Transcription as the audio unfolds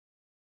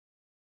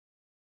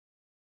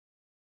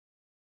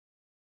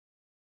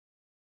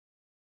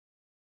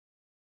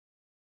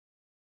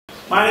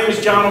My name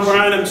is John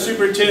O'Brien. I'm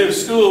Superintendent of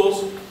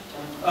Schools.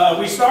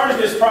 We started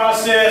this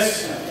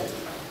process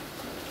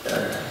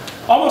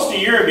almost a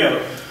year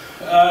ago.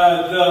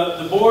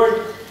 The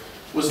board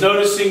was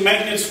noticing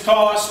maintenance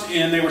costs,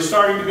 and they were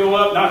starting to go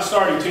up. Not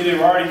starting to, they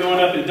were already going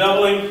up and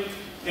doubling.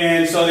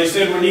 And so they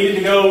said we needed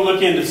to go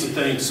look into some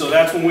things. So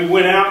that's when we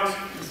went out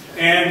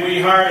and we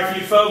hired a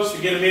few folks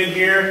to get them in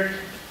here.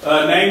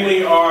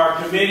 Namely, our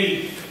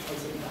committee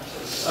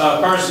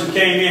person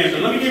came in.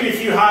 But let me give you a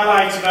few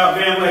highlights about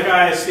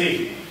Vleck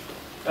ISD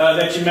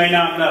that you may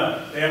not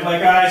know.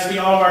 Vleck ISD,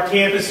 all of our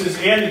campuses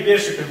and the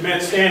district have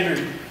met standard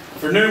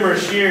for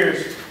numerous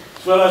years,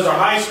 as well as our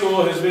high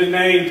school has been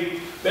named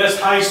Best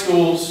High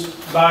Schools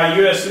by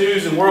U.S.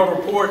 News and World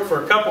Report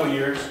for a couple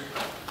years.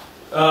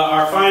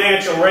 Our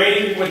financial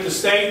rating with the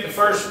state, the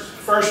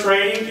first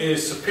rating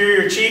is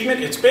Superior Achievement.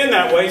 It's been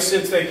that way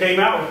since they came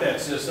out with that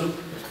system.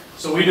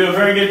 So we do a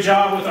very good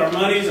job with our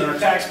monies and our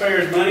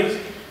taxpayers' monies.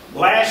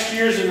 Last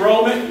year's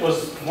enrollment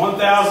was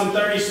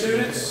 1,030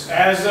 students.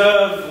 As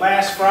of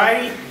last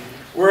Friday,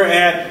 we're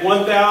at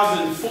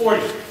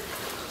 1,040.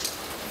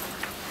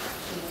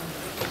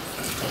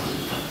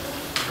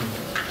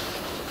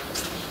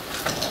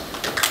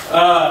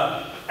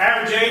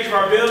 Average age of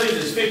our buildings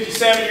is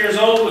 57 years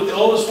old, with the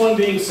oldest one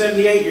being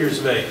 78 years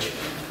of age.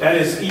 That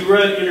is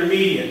ERUD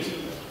Intermediate.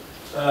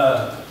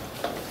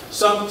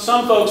 Some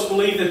folks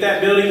believe that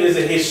that building is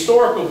a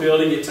historical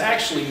building. It's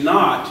actually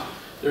not.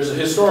 There's a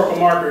historical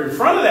marker in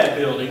front of that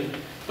building,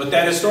 but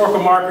that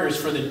historical marker is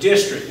for the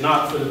district,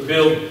 not for the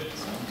building.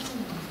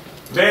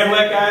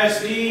 Vleck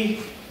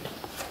ISD,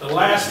 the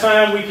last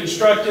time we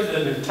constructed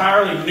an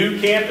entirely new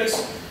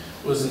campus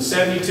was in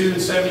 72 and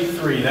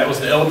 73. That was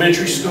the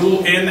elementary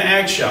school and the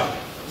ag shop.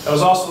 That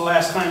was also the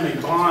last time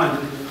a bond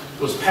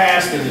was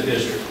passed in the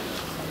district.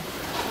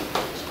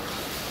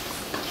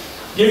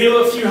 Give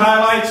you a few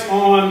highlights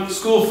on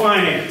school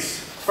finance.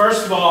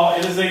 First of all,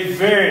 it is a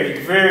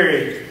very,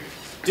 very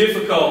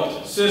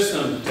difficult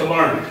system to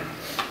learn.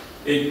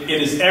 It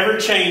is ever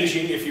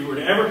changing. If you were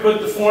to ever put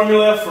the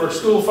formula for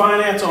school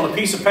finance on a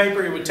piece of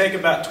paper, it would take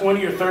about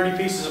 20 or 30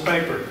 pieces of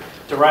paper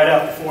to write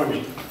out the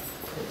formula.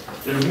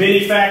 There are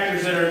many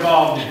factors that are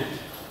involved in it.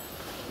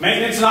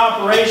 Maintenance and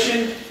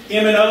operation,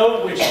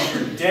 M&O, which is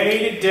your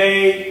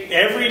day-to-day,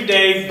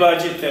 everyday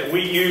budget that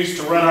we use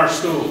to run our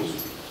schools,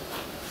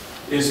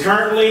 is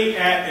currently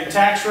at a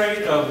tax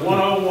rate of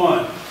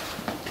 101.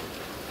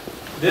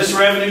 This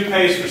revenue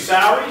pays for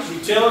salaries,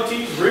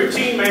 utilities,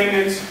 routine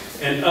maintenance,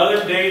 and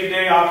other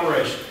day-to-day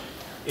operation.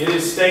 It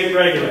is state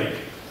regulated.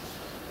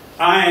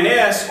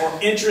 INS, or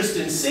interest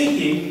in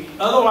sinking,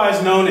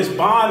 otherwise known as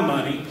bond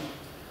money,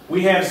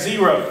 we have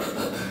zero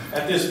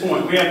at this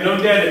point. We have no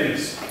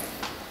indebtedness.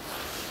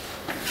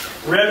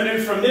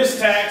 Revenue from this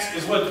tax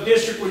is what the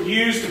district would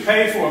use to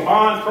pay for a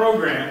bond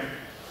program.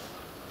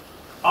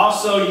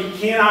 Also, you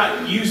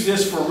cannot use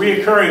this for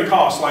reoccurring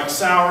costs like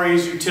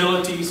salaries,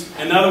 utilities.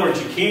 In other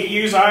words, you can't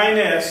use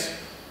INS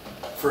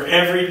for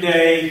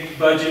everyday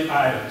budget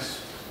items.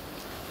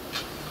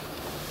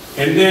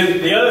 And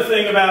then the other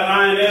thing about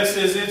INS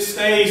is it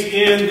stays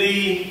in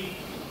the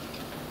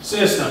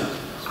system.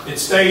 It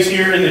stays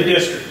here in the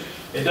district.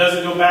 It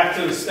doesn't go back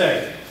to the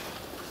state.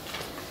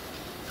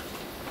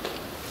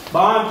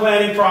 Bond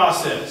planning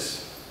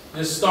process.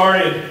 This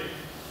started a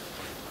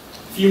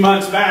few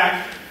months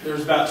back. There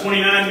was about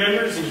 29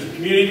 members. These are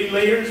community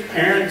leaders,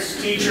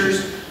 parents,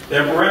 teachers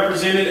that were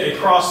represented a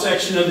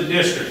cross-section of the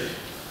district.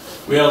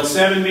 We held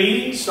 7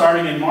 meetings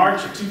starting in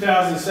March of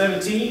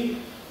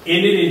 2017,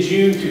 ended in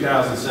June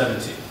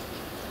 2017.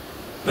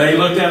 They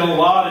looked at a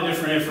lot of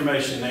different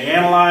information. They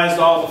analyzed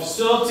all the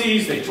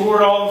facilities. They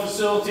toured all the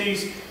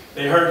facilities.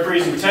 They heard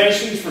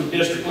presentations from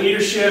district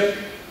leadership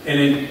and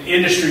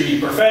industry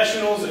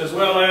professionals, as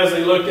well as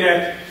they looked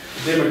at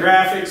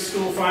demographics,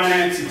 school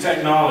finance, and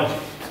technology.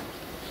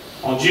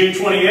 On June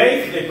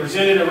 28th, they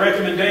presented a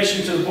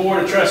recommendation to the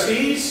Board of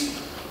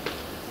Trustees,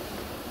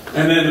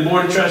 and then the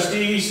Board of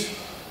Trustees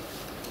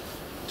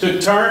took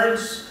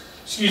turns,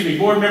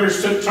 board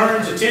members took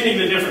turns attending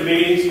the different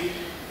meetings,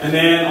 and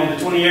then on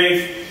the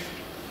 28th,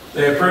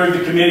 they approved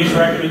the committee's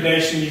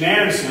recommendation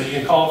unanimously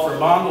and called for a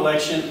bond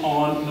election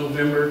on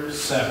November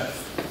 7th.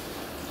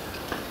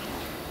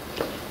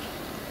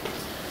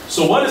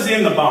 So what is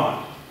in the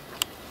bond?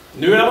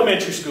 New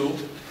elementary school,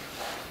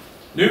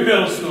 new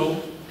middle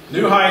school,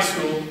 new high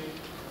school,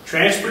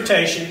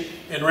 transportation,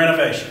 and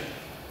renovation.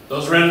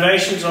 Those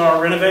renovations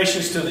are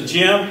renovations to the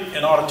gym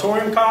and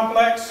auditorium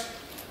complex,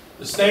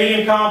 the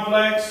stadium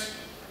complex,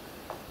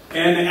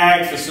 and the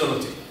ag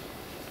facility.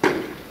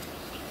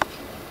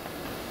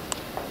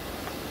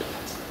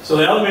 So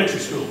the elementary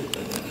school,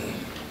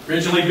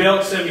 originally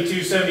built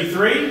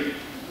 72-73,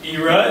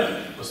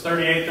 ERUD was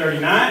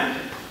 38-39.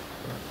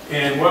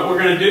 And what we're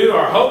going to do,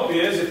 our hope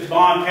is, if the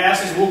bond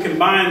passes, we'll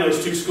combine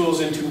those two schools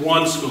into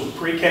one school,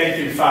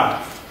 pre-K through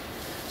 5.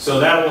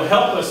 So that will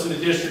help us in the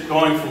district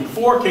going from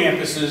 4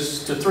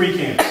 campuses to 3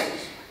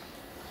 campuses.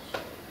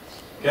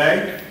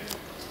 Okay?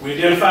 We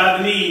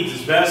identified the needs,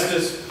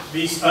 asbestos,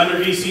 under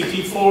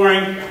VCT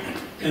flooring,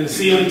 and the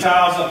ceiling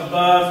tiles up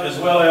above, as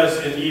well as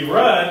in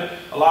ERUD,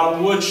 a lot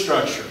of wood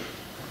structure.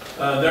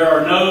 There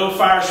are no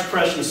fire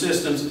suppression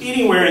systems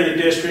anywhere in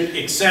the district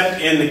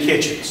except in the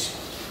kitchens.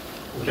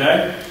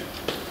 Okay?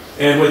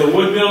 And with a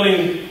wood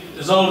building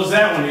as old as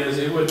that one is,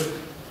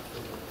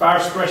 fire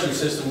suppression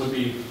system would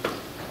be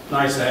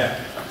nice to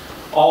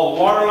have. All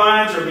the water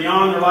lines are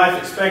beyond their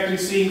life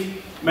expectancy.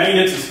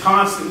 Maintenance is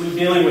constantly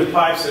dealing with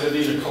pipes that have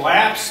either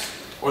collapsed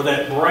or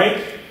that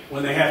break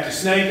when they have to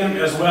snake them,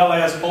 as well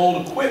as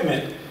old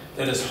equipment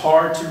that is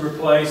hard to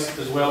replace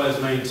as well as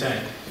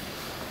maintain.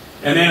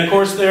 And then, of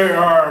course, there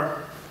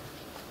are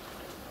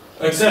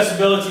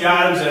accessibility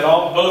items at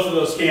both of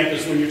those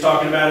campuses when you're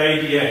talking about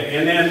ADA,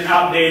 and then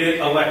outdated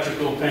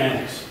electrical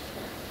panels.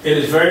 It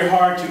is very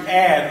hard to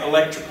add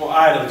electrical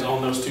items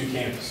on those two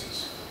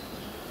campuses.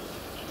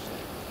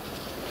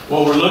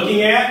 What we're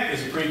looking at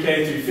is a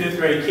pre-K through 5th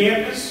grade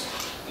campus.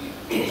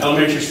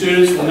 Elementary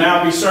students will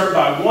now be served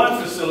by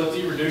one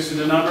facility, reducing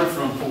the number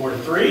from 4 to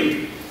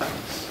 3.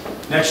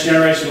 Next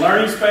generation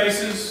learning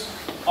spaces,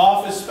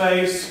 office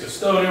space,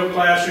 custodial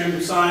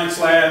classroom, science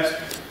labs,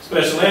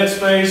 special ed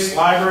space,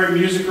 library,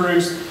 music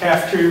rooms,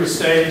 cafeteria with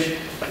stage,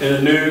 and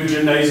a new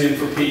gymnasium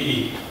for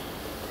PE.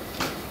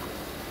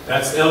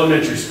 That's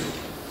elementary school.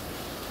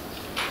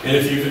 And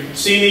if you've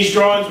seen these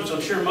drawings, which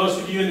I'm sure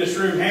most of you in this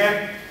room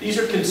have, these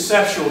are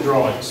conceptual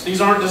drawings. These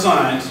aren't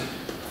designs.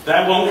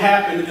 That won't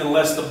happen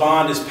unless the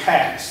bond is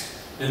passed.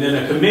 And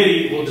then a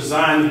committee will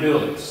design the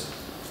buildings.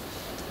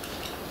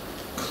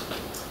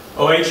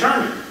 O.H.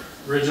 Herman,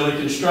 originally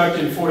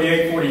constructed in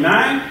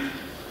 48-49,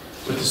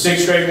 with the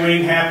 6th grade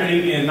wing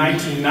happening in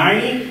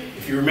 1990.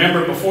 If you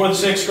remember, before the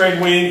 6th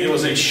grade wing, it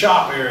was a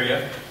shop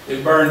area.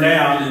 It burned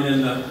down, and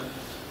then the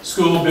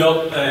school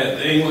built the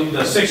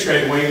 6th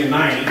grade wing in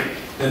 90,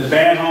 then the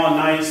band hall in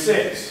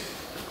 96.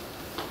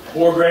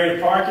 4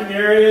 graded parking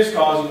areas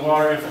causing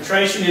water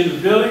infiltration into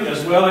the building,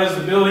 as well as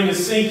the building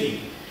is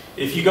sinking.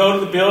 If you go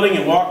to the building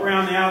and walk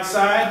around the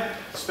outside,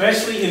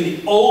 especially in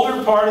the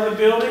older part of the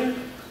building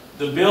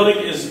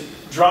is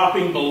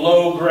dropping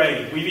below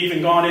grade. We've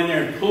even gone in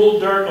there and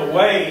pulled dirt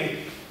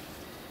away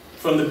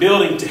from the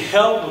building to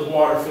help with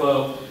water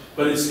flow,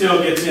 but it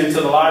still gets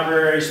into the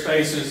library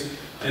spaces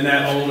and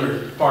that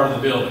older part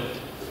of the building.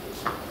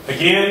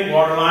 Again,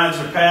 water lines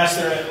are past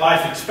their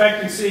life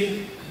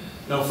expectancy.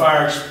 No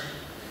fire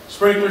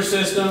sprinkler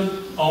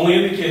system, only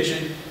in the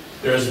kitchen.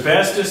 There's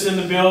asbestos in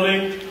the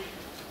building.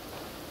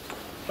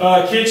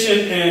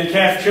 Kitchen and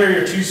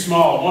cafeteria are too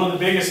small. One of the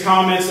biggest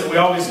comments that we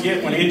always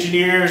get when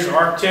engineers or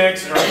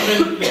architects or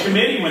even the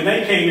committee, when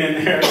they came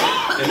in there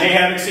and they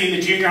haven't seen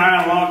the junior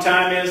high in a long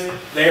time, is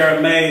they are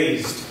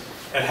amazed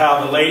at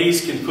how the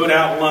ladies can put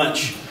out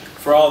lunch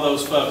for all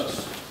those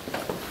folks.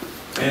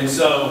 And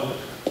so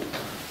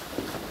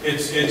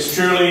it's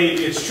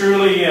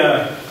truly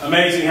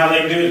amazing how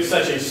they do it in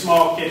such a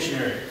small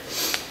kitchen area.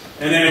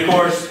 And then, of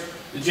course,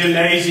 the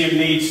gymnasium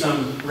needs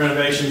some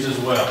renovations as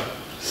well.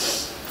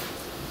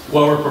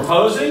 What we're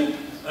proposing,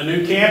 a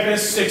new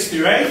campus, 6th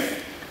through 8th.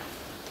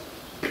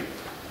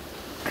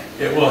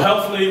 It will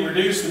helpfully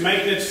reduce the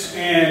maintenance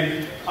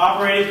and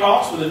operating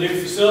costs with a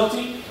new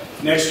facility,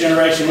 next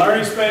generation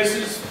learning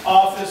spaces,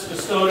 office,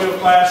 custodial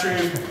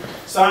classroom,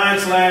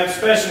 science lab,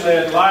 special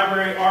ed,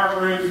 library, art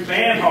room,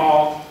 band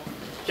hall,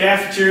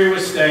 cafeteria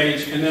with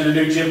stage, and then a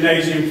new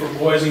gymnasium for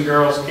boys and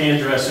girls and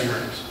dressing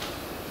rooms.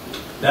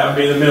 That would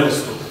be the middle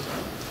school.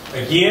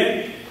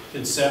 Again,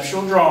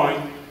 conceptual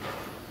drawing.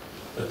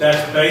 But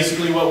that's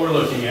basically what we're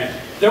looking at.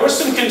 There were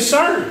some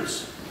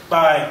concerns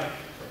by,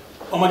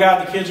 oh my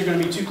God, the kids are going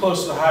to be too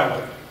close to the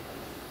highway.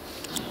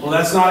 Well,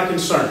 that's not a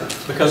concern,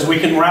 because we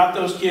can route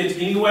those kids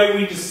any way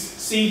we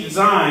see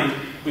designed.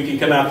 We can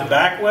come out the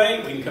back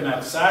way, we can come out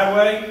the side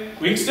way,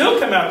 we can still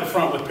come out the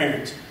front with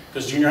parents,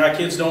 because junior high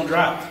kids don't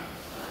drive.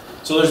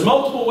 So there's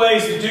multiple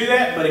ways to do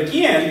that, but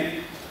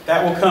again,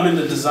 that will come in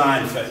the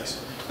design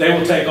phase. They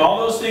will take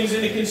all those things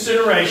into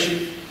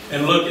consideration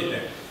and look at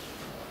that.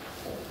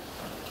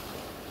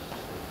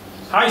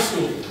 High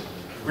school,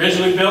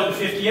 originally built in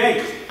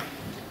 58.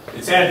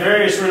 It's had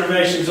various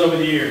renovations over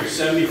the years,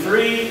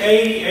 73,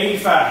 80,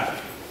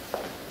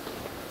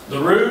 85. The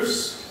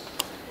roofs,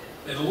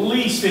 at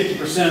least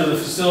 50% of the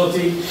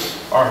facility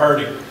are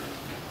hurting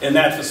in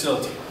that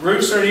facility.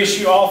 Roofs are an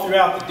issue all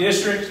throughout the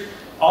district.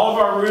 All of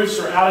our roofs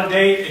are out of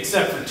date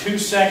except for 2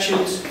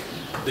 sections.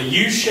 The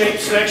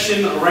U-shaped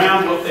section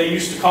around what they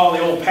used to call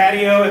the old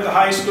patio at the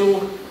high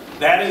school,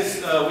 that is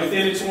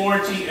within its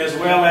warranty, as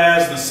well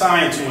as the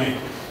science wing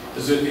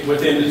is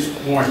within its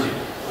warranty.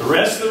 The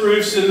rest of the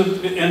roofs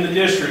in the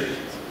district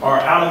are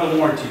out of the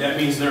warranty. That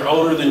means they're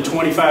older than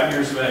 25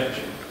 years of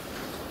age.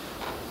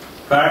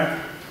 Okay?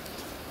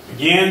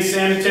 Again,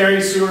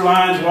 sanitary, sewer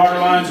lines, water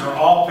lines are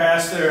all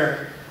past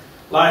their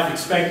life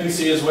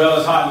expectancy, as well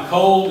as hot and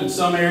cold in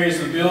some areas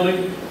of the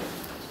building.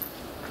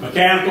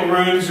 Mechanical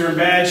rooms are in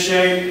bad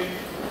shape.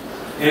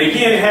 And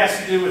again, it has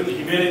to do with the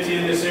humidity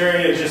in this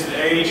area, just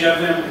the age of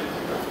them.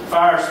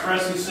 Fire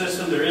suppression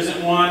system, there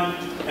isn't one.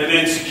 And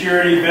then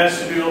security,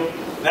 vestibule.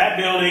 That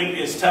building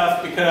is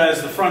tough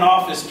because the front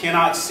office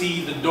cannot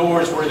see the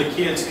doors where the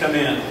kids come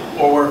in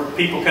or where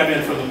people come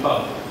in from the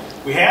pub.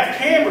 We have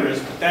cameras,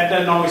 but that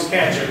doesn't always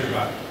catch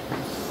everybody.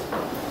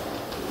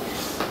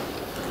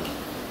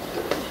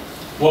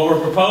 What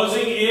we're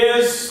proposing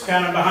is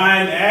kind of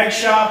behind the ag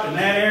shop in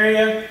that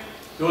area,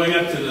 going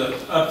up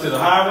to the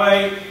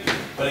highway.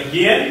 But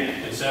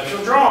again,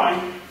 conceptual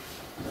drawing,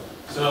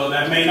 so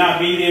that may not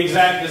be the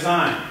exact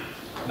design.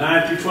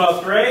 9th through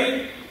 12th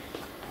grade,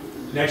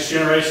 next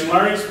generation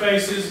learning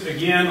spaces,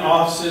 again,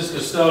 offices,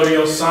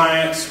 custodial,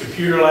 science,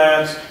 computer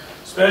labs,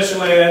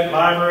 special ed,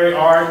 library,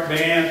 art,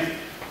 band,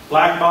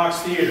 black box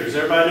theaters.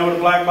 Everybody know what a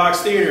black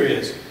box theater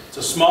is? It's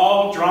a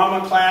small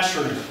drama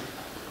classroom.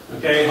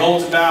 Okay, it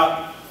holds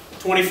about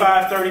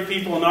 25, 30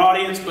 people in the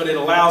audience, but it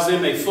allows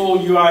them a full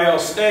UIL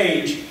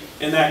stage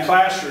in that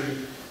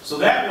classroom. So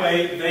that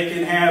way they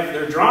can have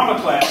their drama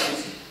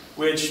classes,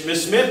 which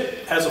Ms.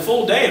 Smith has a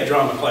full day of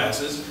drama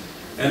classes,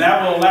 and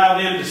that will allow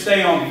them to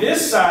stay on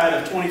this side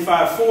of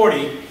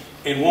 2540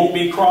 and won't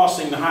be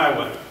crossing the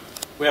highway.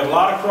 We have a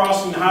lot of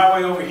crossing the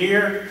highway over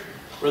here,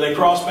 where they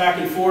cross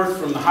back and forth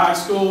from the high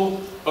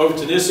school over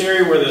to this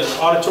area where the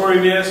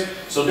auditorium is.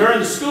 So during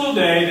the school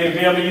day, they'll be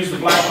able to use the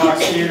black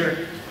box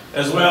theater,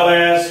 as well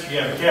as you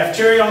have a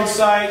cafeteria on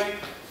site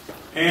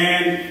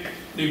and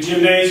new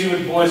gymnasium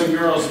with boys and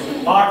girls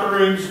locker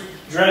rooms,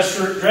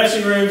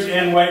 dressing rooms,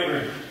 and weight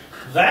room.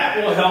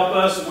 That will help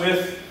us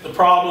with the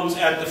problems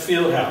at the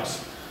field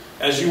house.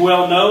 As you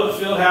well know, the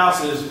field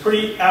house is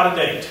pretty out of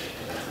date.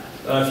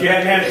 If you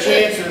haven't had a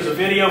chance, there's a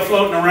video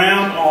floating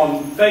around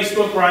on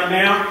Facebook right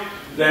now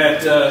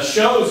that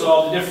shows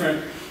all the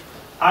different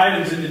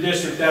items in the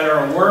district that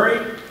are a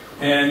worry,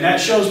 and that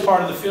shows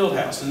part of the field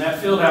house. And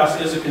that field house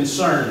is a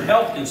concern,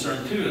 health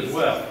concern too as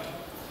well.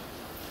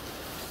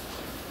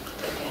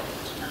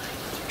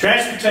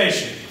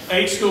 Transportation,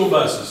 8 school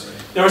buses.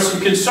 There was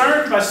some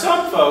concern by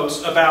some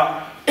folks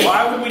about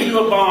why would we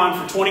do a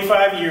bond for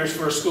 25 years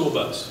for a school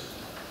bus?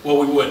 Well,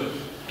 we wouldn't.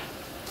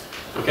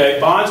 Okay,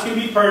 bonds can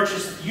be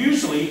purchased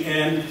usually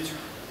in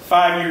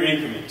 5-year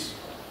increments.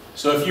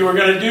 So if you were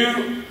going to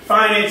do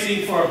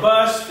financing for a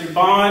bus through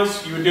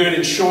bonds, you would do it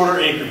in shorter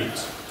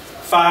increments,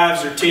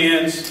 5s or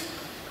 10s,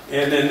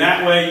 and then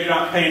that way you're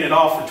not paying it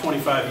off for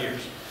 25 years.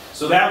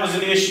 So that was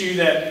an issue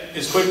that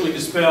is quickly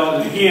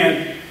dispelled. And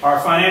again, our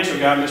financial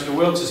guy, Mr.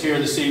 Wilkes, is here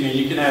this evening.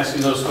 You can ask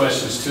him those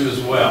questions too as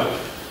well.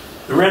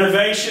 The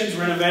renovations,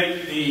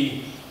 renovate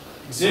the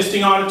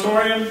existing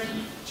auditorium,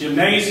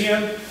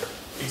 gymnasium,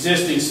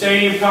 existing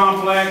stadium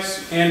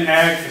complex, and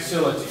ag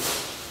facilities.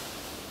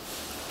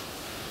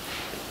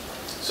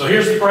 So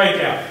here's the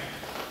breakout.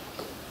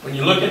 When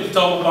you look at the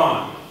total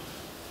bond,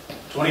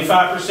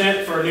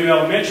 25% for a new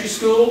elementary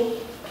school,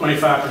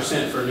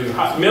 25% for a new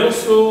middle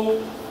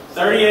school,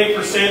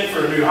 38%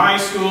 for a new high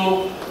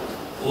school,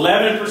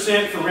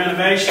 11% for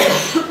renovation,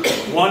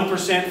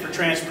 1% for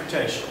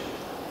transportation.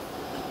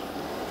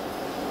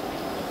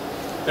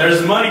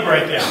 There's the money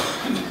breakout.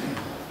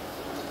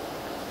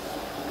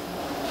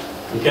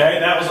 Okay,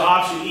 that was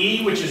option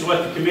E, which is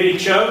what the committee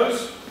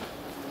chose.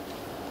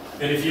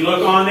 And if you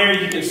look on there,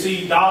 you can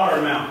see dollar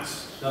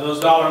amounts. Now those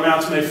dollar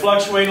amounts may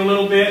fluctuate a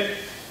little bit,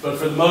 but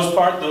for the most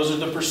part, those are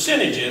the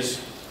percentages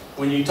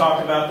when you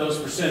talk about those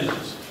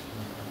percentages.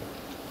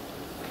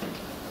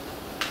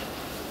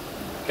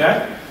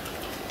 Okay?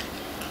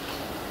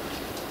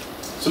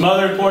 Some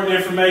other important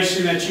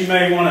information that you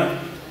may want to,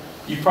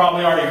 you've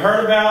probably already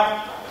heard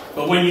about,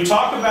 but when you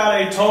talk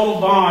about a total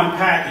bond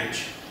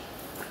package,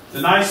 the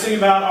nice thing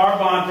about our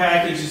bond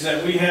package is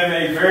that we have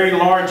a very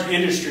large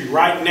industry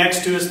right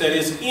next to us that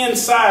is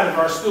inside of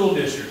our school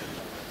district.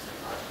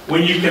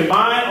 When you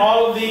combine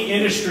all of the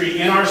industry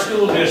in our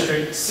school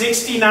district,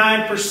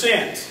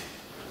 69%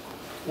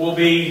 will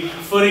be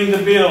footing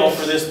the bill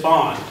for this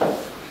bond.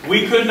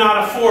 We could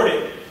not afford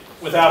it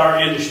without our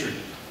industry.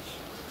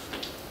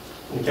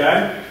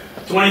 Okay?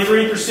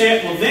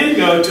 23% will then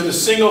go to the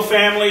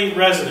single-family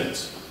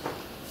residents.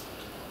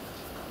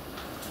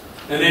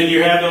 And then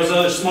you have those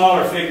other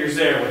smaller figures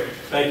there with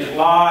vacant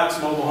lots,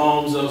 mobile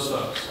homes, those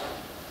folks.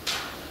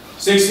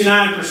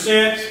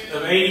 69%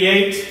 of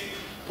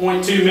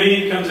 88.2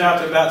 million comes out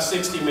to about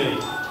 60 million.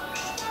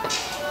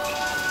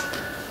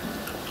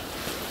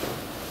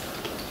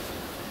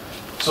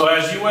 So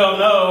as you well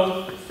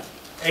know,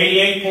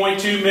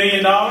 $88.2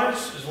 million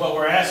is what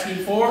we're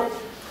asking for.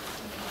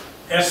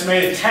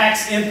 Estimated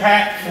tax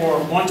impact for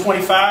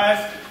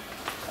 125.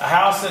 A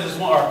house that is,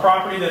 or a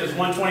property that is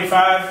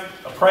 125,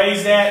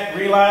 appraised at,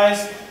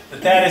 realize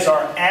that that is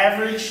our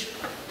average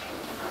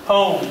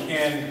home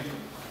in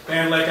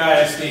Vleck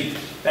ISD.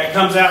 That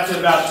comes out to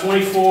about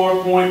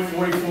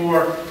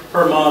 $24.44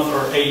 per month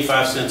or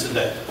 85 cents a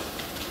day.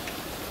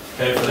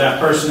 Okay, for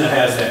that person that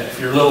has that. If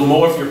you're a little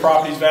more, if your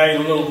property's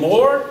valued a little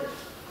more,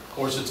 of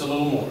course it's a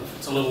little more. If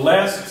it's a little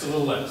less, it's a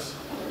little less.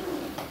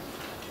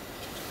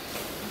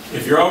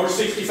 If you're over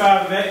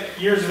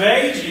 65 years of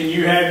age and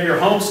you have your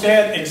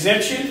homestead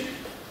exemption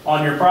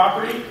on your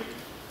property,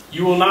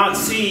 you will not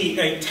see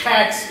a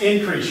tax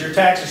increase. Your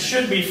taxes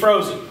should be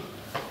frozen.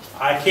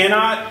 I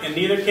cannot, and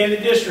neither can the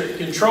district,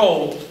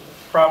 control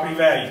property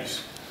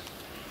values.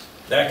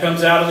 That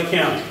comes out of the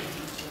county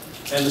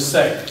and the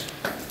state.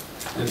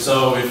 And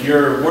so if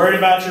you're worried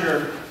about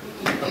your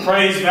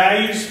appraised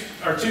values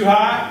are too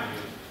high,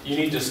 you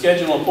need to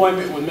schedule an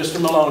appointment with Mr.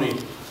 Maloney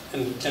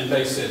in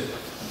Bay City.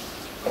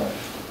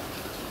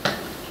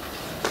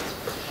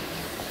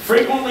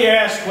 Frequently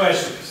asked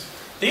questions.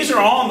 These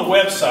are on the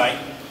website,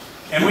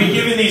 and we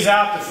give these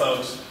out to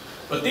folks.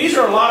 But these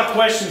are a lot of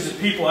questions that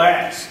people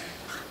ask.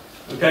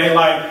 Okay,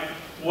 like,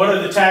 what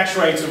are the tax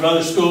rates of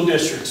other school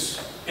districts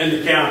in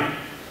the county?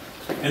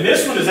 And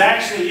this one is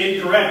actually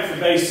incorrect for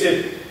Bay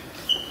City.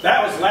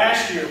 That was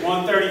last year at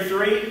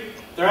 133.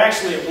 They're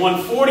actually at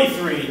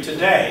 143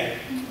 today,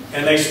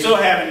 and they still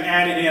haven't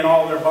added in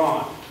all their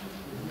bond.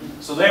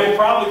 So they will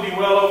probably be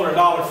well over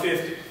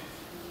 $1.50.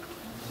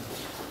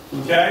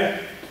 Okay?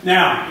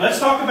 Now, let's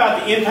talk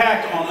about the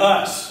impact on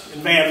us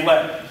in Van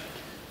Vleck.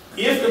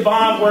 If the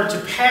bond were to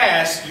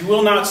pass, you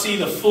will not see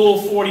the full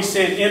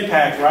 40-cent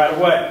impact right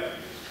away.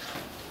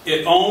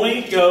 It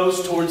only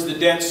goes towards the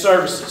debt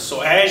services.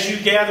 So as you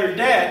gather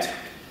debt,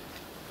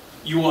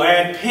 you will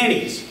add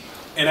pennies.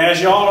 And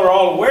as y'all are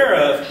all aware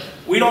of,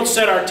 we don't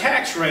set our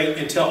tax rate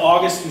until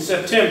August and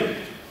September.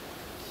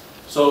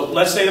 So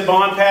let's say the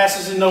bond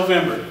passes in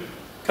November.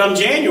 Come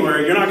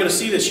January, you're not going to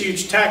see this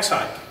huge tax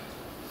hike.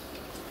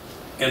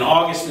 In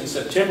August and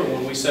September,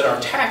 when we set our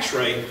tax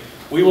rate,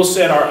 we will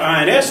set our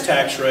INS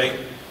tax rate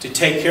to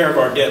take care of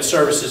our debt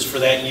services for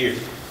that year.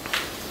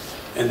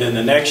 And then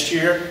the next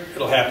year,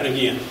 it'll happen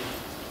again.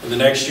 And the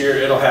next year,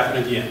 it'll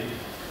happen again.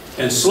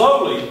 And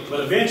slowly,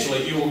 but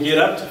eventually, you will get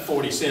up to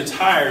 40 cents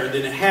higher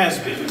than it has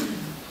been.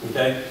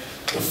 Okay?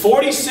 The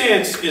 40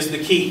 cents is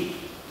the key.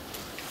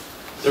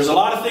 There's a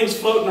lot of things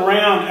floating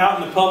around out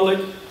in the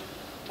public,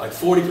 like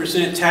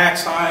 40%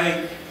 tax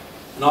hike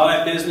and all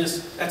that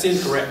business. That's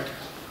incorrect.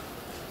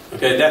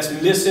 Okay? That's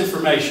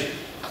misinformation.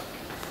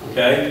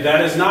 Okay?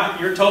 That is not,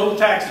 your total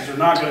taxes are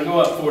not going to go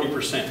up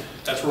 40%.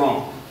 That's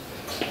wrong.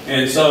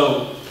 And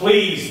so,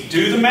 please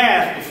do the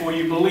math before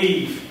you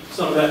believe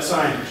some of that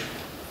signage.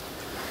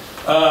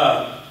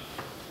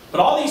 But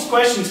all these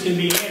questions can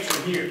be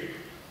answered here.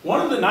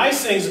 One of the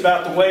nice things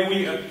about the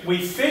way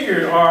we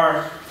figured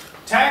our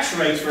tax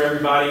rates for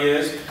everybody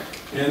is,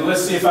 and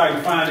let's see if I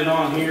can find it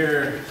on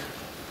here.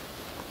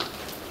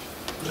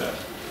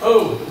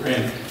 Oh,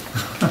 Randy.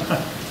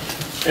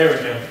 There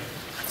we go.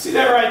 See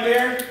that right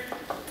there?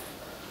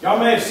 Y'all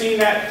may have seen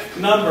that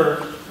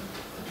number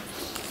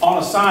on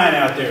a sign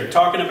out there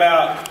talking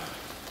about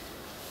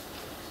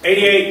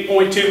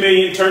 88.2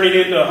 million turning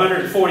into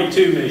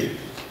 142 million.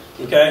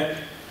 Okay?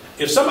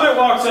 If somebody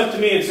walks up to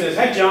me and says,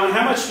 "Hey John,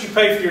 how much did you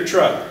pay for your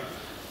truck?"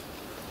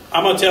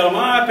 I'm going to tell them,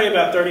 I pay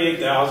about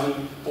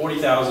 $38,000,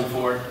 $40,000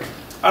 for it.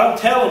 I don't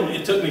tell them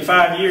it took me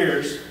 5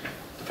 years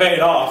to pay it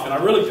off, and I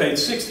really paid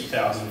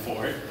 $60,000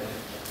 for it.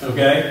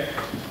 Okay?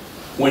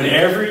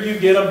 Whenever you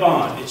get a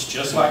bond, it's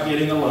just like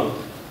getting a loan.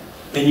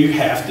 And you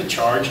have to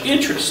charge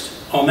interest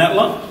on that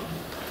loan.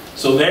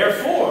 So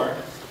therefore,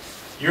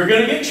 you're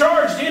going to get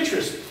charged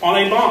interest on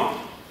a bond.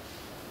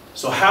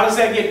 So how does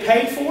that get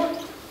paid for?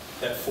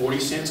 That 40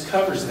 cents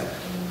covers that.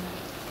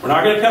 We're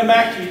not going to come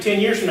back to you 10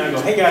 years from now and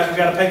go, "Hey guys, we've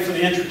got to pay for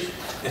the interest."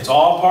 It's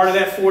all part of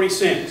that 40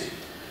 cents.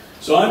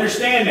 So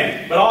understand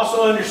that. But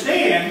also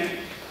understand,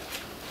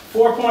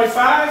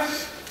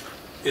 4.5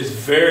 is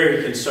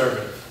very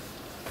conservative.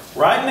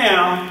 Right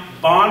now,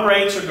 bond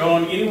rates are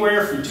going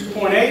anywhere from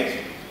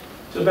 2.8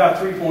 to about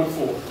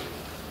 3.4.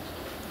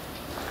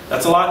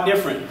 That's a lot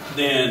different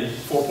than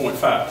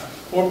 4.5.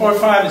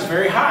 4.5 is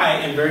very high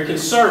and very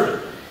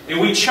conservative. And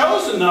we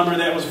chose a number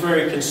that was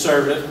very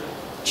conservative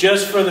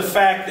just for the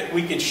fact that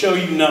we could show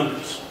you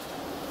numbers.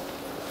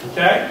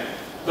 Okay?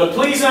 But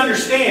please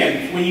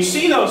understand, when you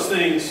see those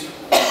things,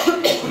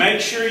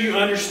 make sure you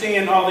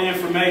understand all the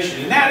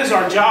information. And that is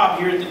our job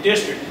here at the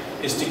district,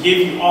 is to give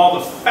you all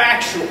the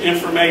factual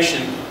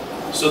information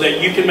so that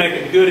you can make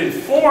a good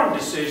informed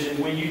decision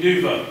when you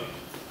do vote.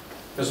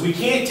 Because we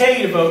can't tell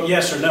you to vote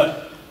yes or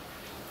no.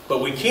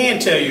 But we can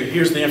tell you,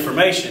 here's the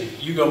information,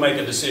 you go make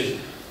a decision.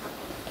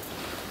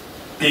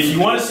 If you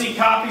want to see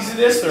copies of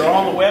this, they're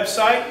on the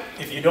website.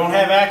 If you don't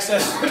have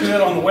access to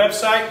it on the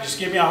website, just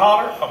give me a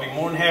holler. I'll be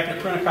more than happy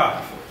to print a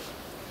copy for you.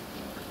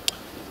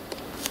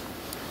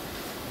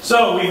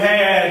 So we've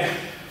had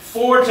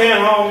 4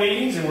 town hall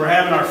meetings, and we're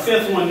having our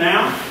 5th one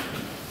now.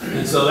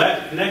 And so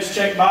that next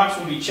checkbox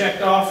will be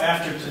checked off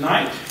after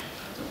tonight.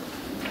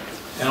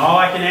 And all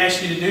I can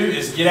ask you to do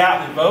is get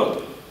out and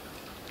vote.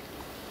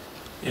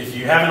 If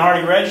you haven't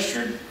already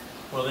registered,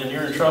 well then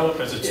you're in trouble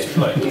because it's too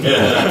late.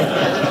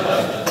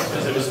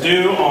 Because it was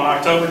due on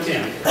October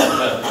 10th.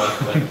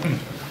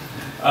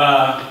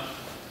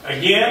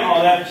 Again,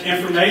 all that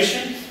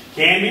information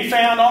can be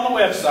found on the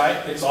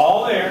website. It's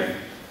all there.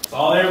 It's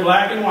all there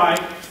black and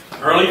white.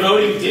 Early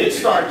voting did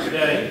start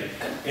today,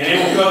 and it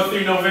will go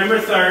through November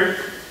 3rd.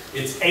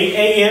 It's 8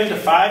 a.m. to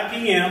 5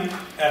 p.m.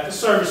 at the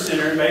Service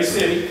Center in Bay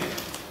City.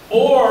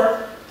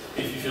 Or,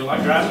 if you feel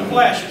like driving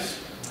flashes,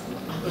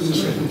 you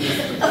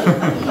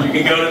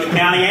can go to the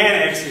county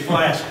annex and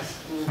flashes.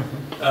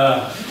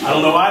 I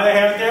don't know why they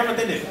have it there, but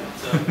they do.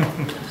 So.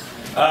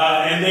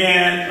 And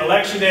then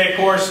Election Day, of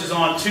course, is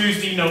on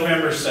Tuesday,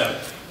 November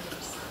 7th.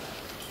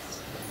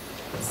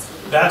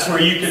 That's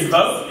where you can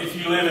vote if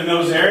you live in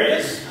those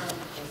areas.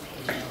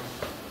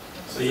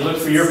 So you look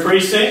for your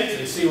precinct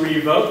and see where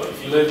you vote.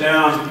 If you live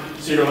down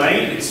Cedar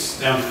Lane, it's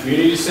down at the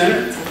Community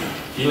Center.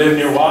 If you live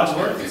near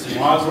Wadsworth, it's in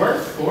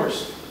Wadsworth, of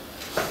course.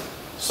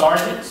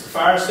 Sargent's, the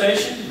fire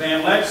station,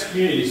 Van Vleck's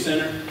Community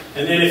Center.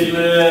 And then if you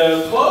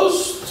live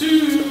close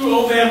to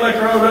Old Van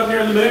Vleck Road up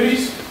near the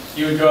movies,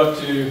 you would go up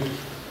to the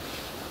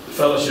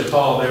Fellowship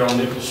Hall there on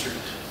Nickel Street.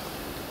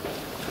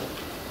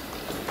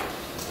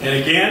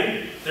 And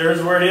again,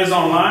 there's where it is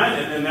online,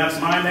 and then that's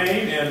my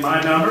name and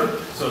my number.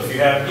 So if you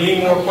have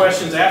any more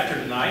questions after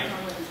tonight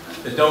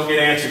that don't get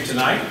answered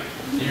tonight,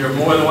 you're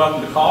more than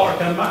welcome to call or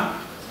come by.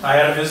 I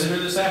had a visitor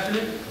this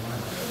afternoon.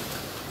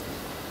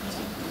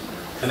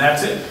 And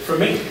that's it for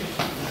me.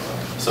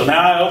 So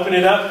now I open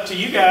it up to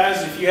you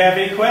guys if you have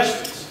any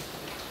questions.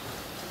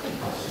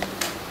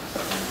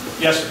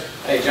 Yes, sir.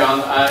 Hey,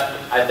 John,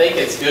 I think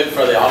it's good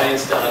for the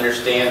audience to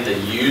understand the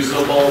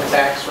usable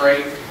tax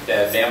rate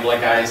that Van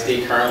Vleck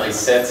ISD currently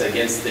sets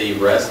against the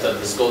rest of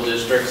the school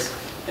districts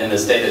in the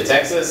state of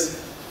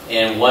Texas,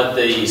 and what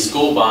the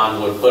school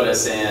bond would put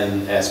us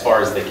in as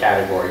far as the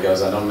category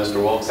goes. I know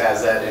Mr. Wilkes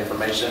has that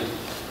information,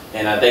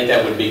 and I think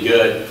that would be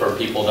good for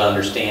people to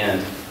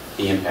understand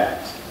the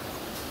impact.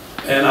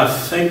 And I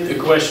think the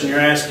question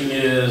you're asking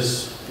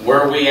is, where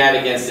are we at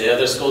against the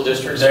other school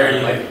districts? There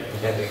you go.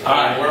 All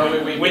right, where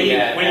would we be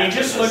at? When you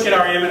just look at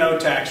our M&O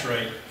tax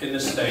rate in the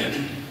state,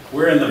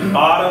 we're in the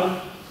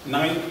bottom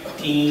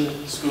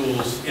 19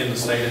 schools in the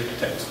state of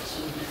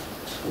Texas.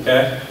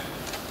 Okay?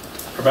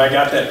 Everybody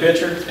got that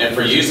picture? And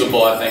for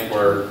usable, I think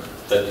we're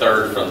the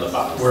third from the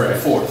bottom. We're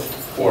at fourth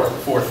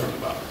from the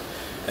bottom.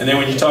 And then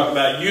when you talk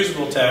about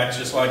usable tax,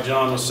 just like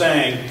John was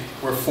saying,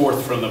 we're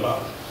fourth from the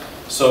bottom.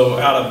 So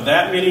out of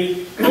that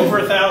many, over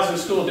 1,000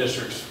 school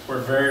districts,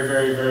 we're very,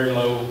 very, very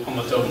low on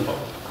the totem pole.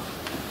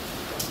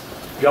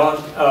 John,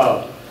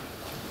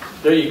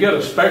 do you get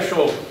a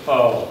special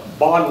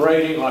bond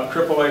rating, like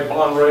AAA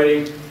bond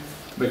rating,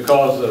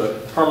 because the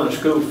permanent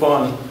school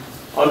fund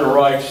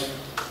underwrites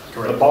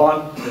the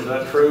bond? Is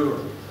that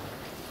true?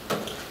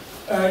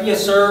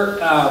 Yes, sir.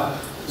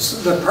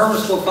 The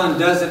permanent school fund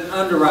doesn't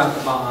underwrite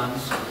the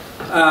bonds,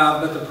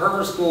 but the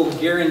permanent school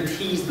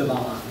guarantees the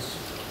bonds.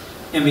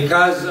 And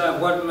because of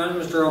what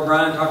Mr.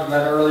 O'Brien talked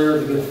about earlier,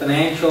 the good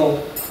financial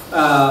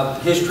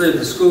history of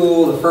the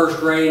school, the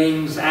first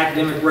ratings,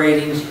 academic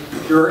ratings,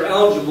 you're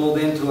eligible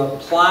then to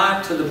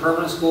apply to the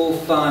permanent school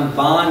fund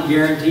bond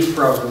guarantee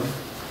program.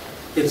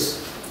 It's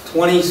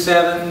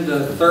 $27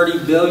 to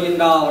 $30 billion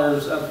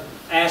of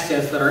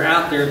assets that are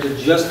out there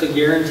to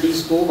guarantee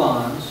school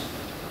bonds.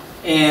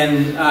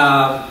 And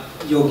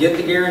you'll get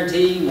the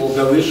guarantee. We'll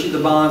go issue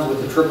the bonds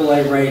with the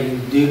AAA rating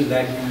due to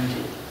that guarantee.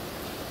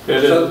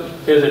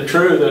 Is it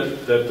true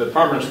that the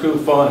permanent school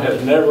fund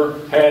has never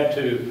had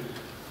to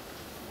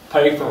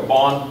pay for a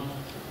bond?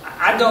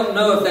 I don't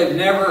know if they've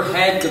never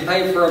had to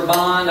pay for a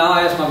bond. I'll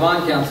ask my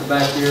bond counsel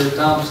back here,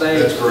 Tom Sage.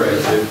 That's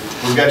correct.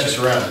 We've got you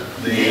surrounded.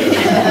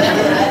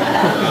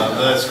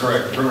 That's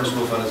correct. The permanent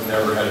school fund has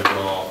never had to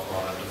draw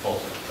on a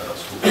defaulted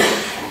school.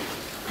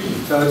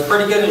 So it's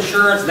pretty good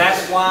insurance.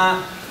 That's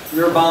why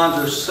your bonds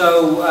are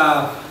so,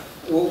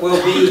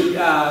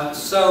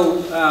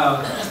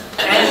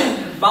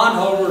 bond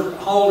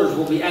holders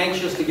will be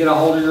anxious to get a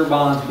hold of your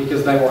bonds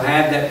because they will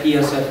have that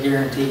PSF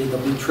guarantee. They'll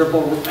be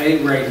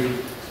AAA rated.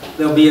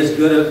 They'll be as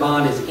good a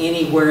bond as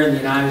anywhere in the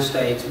United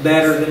States,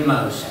 better than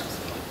most.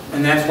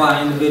 And that's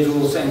why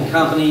individuals and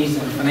companies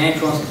and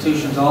financial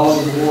institutions all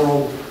over the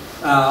world,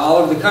 all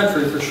over the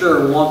country for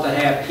sure, want to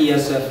have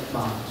PSF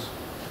bonds.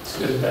 It's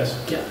good,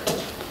 Pastor. Yeah.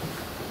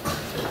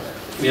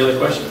 Any other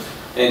questions?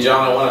 And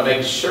John, I want to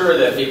make sure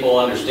that people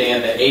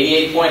understand that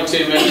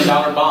 $88.2 million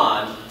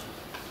bond,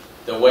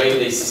 the way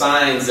the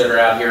signs that are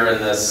out here in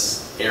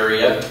this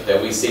area,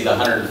 that we see the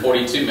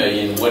 $142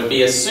 million, would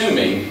be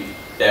assuming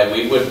that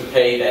we would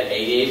pay that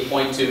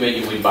 $88.2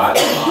 million, we buy the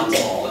bonds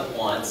all at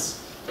once,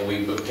 and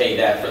we would pay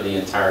that for the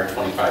entire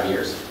 25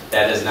 years.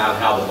 That is not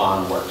how the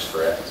bond works,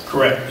 correct?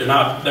 Correct. They're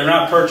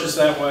not purchased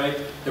that way.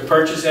 They're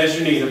purchased as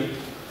you need them.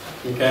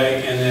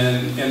 Okay,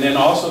 and then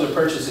also they're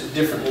purchased at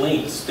different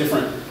lengths,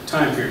 different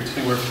time periods.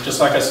 And just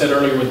like I said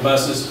earlier with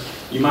buses,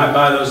 you might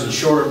buy those in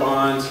shorter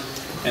bonds,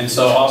 and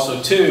so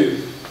also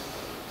too,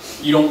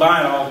 you don't buy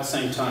it all at the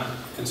same time,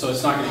 and so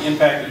it's not going to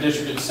impact the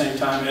district at the same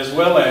time, as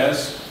well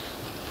as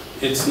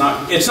it's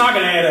not going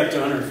to add up to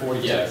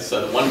 142. Yeah.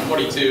 So the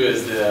 142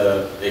 is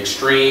the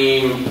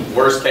extreme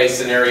worst case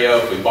scenario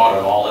if we bought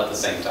it all at the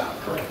same time.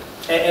 Correct.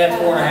 At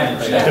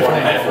 4.5%. At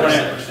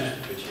 4.5%.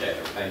 Okay,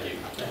 thank you.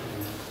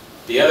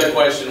 The other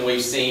question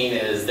we've seen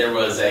is there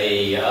was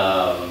a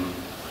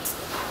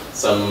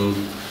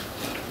some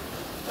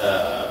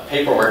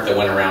paperwork that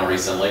went around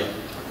recently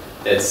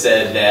that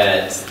said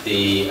that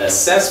the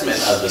assessment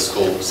of the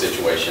school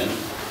situation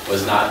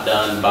was not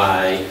done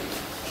by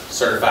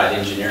certified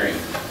engineering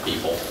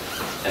people,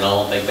 and I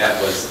don't think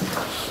that was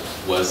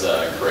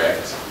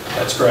correct.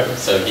 That's correct.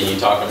 So can you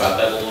talk about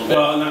that a little bit?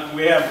 Well,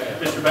 we have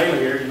Mr. Bailey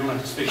here. You don't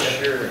have to speak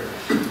up. Sure.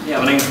 Yeah,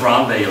 my name is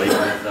Ron Bailey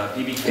with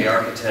PBK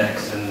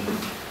Architects, and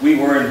we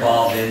were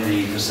involved in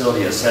the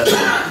facility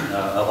assessment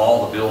of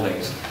all the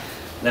buildings.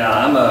 Now,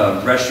 I'm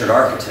a registered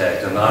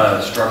architect. I'm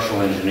not a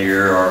structural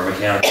engineer or a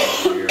mechanical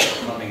engineer or a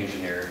plumbing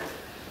engineer.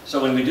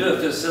 So when we do a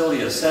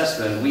facility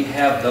assessment, we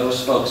have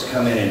those folks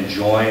come in and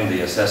join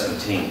the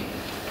assessment team.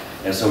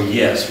 And so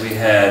yes, we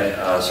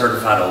had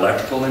certified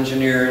electrical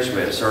engineers,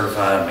 we had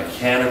certified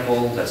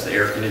mechanical, that's the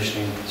air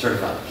conditioning,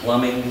 certified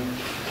plumbing,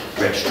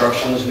 we had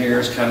structural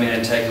engineers come in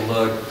and take a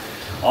look.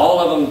 All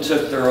of them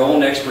took their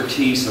own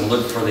expertise and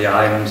looked for the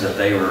items that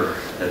they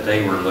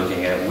were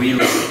looking at. We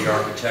looked at the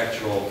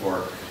architectural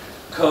for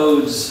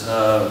codes,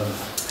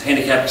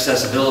 handicap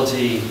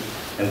accessibility,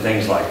 and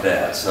things like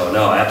that. So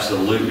no,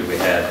 absolutely we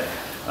had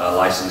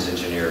licensed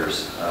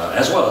engineers,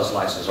 as well as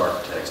licensed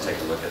architects take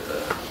a look at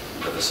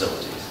the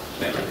facilities.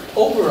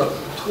 Over a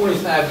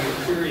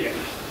 25-year period,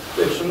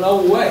 there's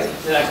no way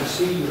that I can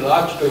see you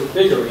logically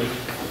figuring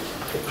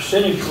the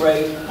percentage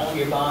rate on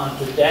your bond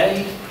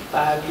today,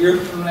 5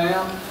 years from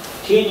now,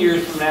 10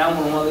 years from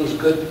now, when one of these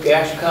good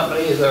gas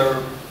companies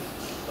or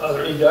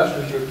other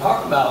industries you're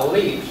talking about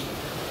leaves.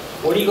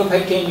 What are you going to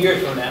pay 10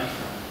 years from now?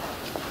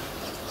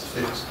 It's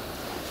fixed.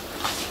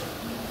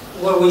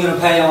 What are we going to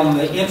pay on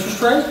the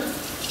interest rate?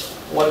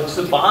 What is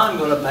the bond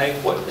going to pay?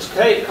 What does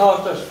it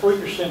cost us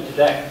 3%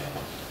 today?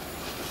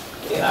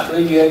 And I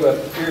believe you have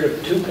a period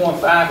of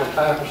 2.5 or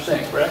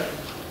 5%, correct?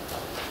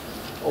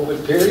 Over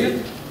the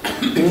period?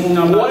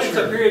 What is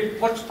the period?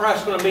 What's the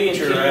price going to be in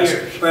 10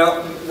 years?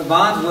 Well, the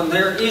bonds, when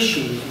they're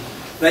issued,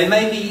 they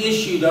may be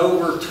issued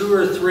over 2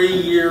 or 3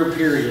 year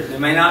period. They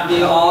may not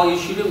be all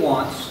issued at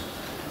once.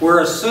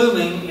 We're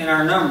assuming in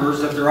our numbers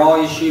that they're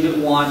all issued at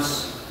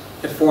once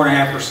at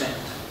 4.5%.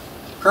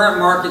 Current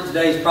market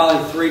today is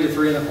probably 3 to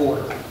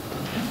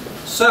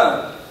 3.25.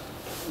 So,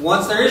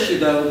 once they're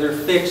issued though, they're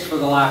fixed for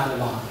the life of the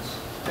bonds.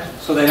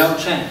 So they don't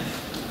change.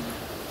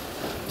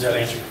 Does that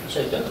answer your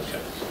question? It does. Okay.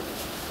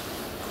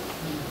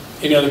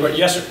 Any other questions?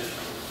 Yes,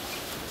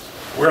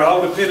 sir. We're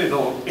all dependent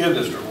on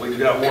industry. We've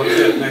got one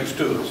sitting next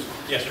to us.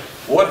 Yes, sir.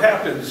 What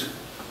happens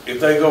if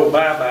they go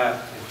bye-bye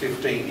in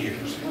 15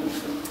 years?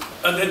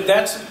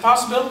 That's a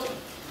possibility.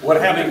 What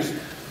happens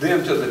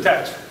then to the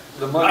tax?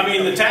 The money? I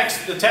mean, the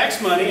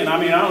tax money, and I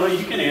mean, I don't know,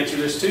 you can answer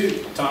this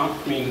too, Tom.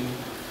 I mean,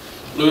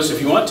 Lewis, if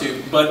you want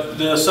to, but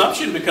the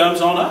assumption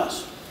becomes on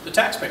us, the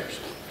taxpayers.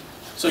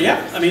 So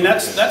yeah, I mean,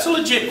 that's a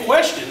legit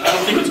question. I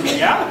don't think it's a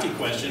reality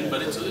question,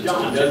 but it's a legit.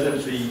 John,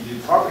 doesn't the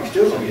property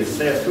still going to be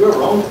assessed?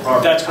 Whoever owns the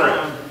property. That's correct.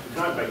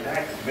 You're not going to pay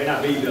taxes. It may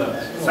not be the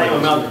same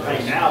amount they're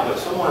paying now, but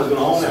someone is going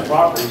to own that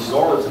property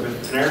regardless if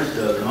it's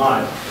inherited or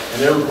not,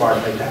 and they're required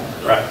to pay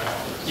taxes.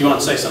 Right. You want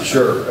to say something?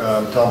 Sure.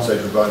 Tom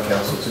Sager, Bond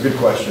Council. It's a good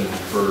question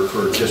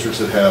for districts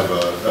that have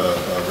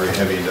a very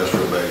heavy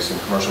industrial base and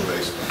commercial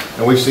base.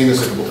 And we've seen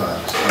this a couple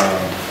times.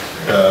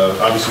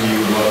 Obviously, you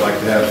would like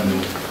to have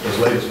them as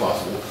late as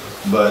possible.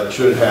 But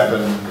should it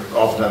happen,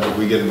 oftentimes what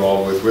we get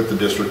involved with the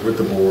district, with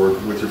the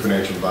board, with your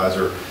financial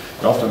advisor,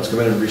 and oftentimes come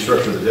in and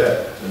restructure the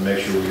debt and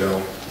make sure we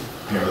don't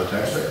hammer the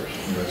taxpayers.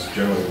 And that's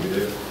generally what we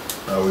do.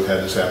 We've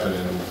had this happen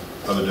in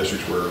other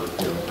districts where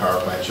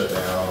power plants shut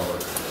down,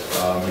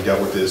 or we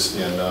dealt with this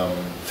in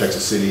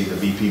Texas City, the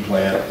BP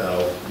plant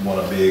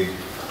won a big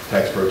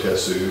tax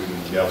protest suit,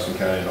 and Galveston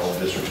County and all the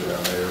districts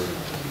around there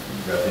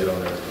got hit on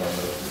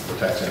the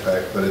tax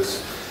impact. But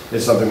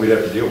it's something we'd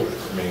have to deal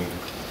with. I mean,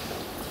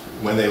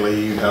 when they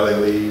leave, how they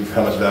leave,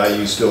 how much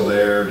value is still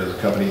there, does the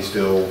company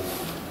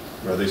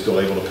are they still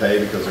able to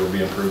pay because there will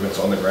be improvements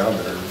on the ground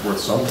that are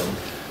worth something?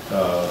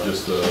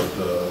 Just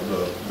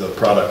the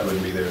product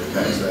wouldn't be there to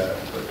tax that,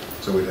 but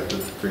so we'd have to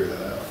figure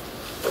that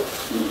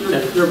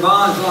out. Your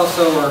bonds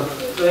also are,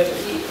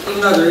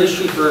 even though they're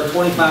issued for a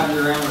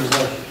 25-year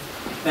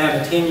amortization, they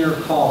have a 10-year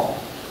call.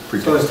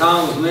 So as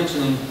Tom was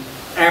mentioning,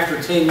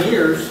 after 10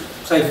 years,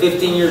 say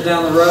 15 years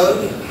down the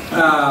road,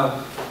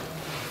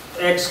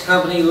 X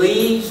company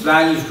leaves,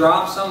 values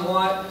drop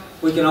somewhat,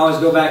 we can always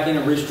go back in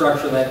and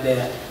restructure that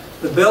debt.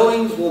 The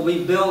buildings will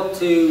be built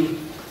to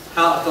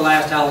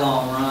last how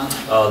long, Ron?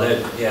 Oh,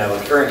 yeah,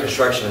 with current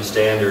construction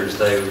standards,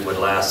 they would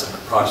last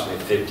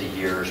approximately 50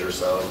 years or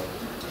so.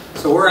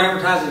 So we're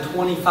amortizing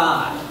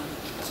 25.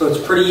 So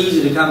it's pretty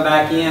easy to come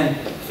back in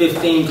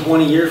 15,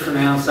 20 years from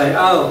now and say,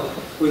 oh,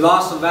 we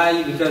lost some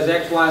value because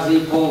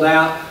XYZ pulled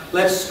out.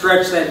 Let's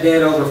stretch that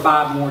debt over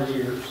 5 more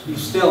years. You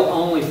still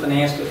only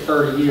financed it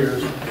 30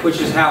 years,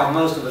 which is how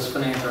most of us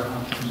finance our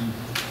homes.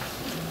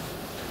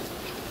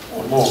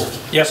 One more.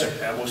 Yes, sir.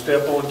 And we'll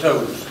step on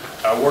toes.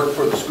 I worked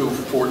for the school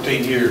for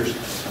 14 years.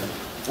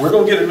 We're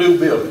going to get a new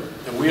building,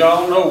 and we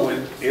all know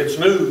when it's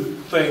new,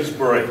 things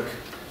break.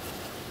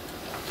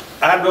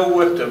 I know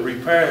what the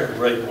repair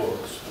rate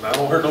was, and I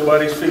don't hurt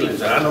nobody's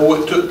feelings, and I know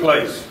what took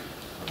place.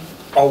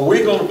 Are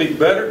we going to be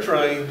better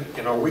trained,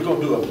 and are we going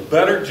to do a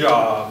better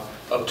job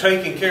of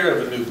taking care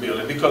of a new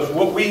building? Because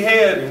what we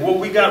had and what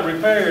we got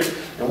repaired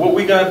and what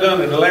we got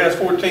done in the last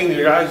 14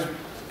 years I was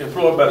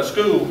employed by the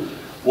school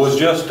was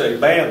just a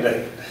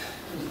Band-Aid.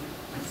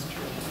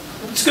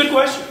 It's a good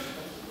question.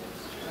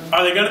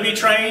 Are they going to be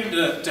trained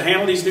to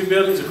handle these new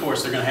buildings? Of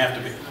course they're going to have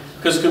to be,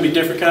 because it's going to be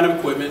different kind of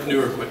equipment,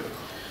 newer equipment.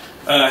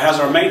 Has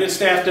our maintenance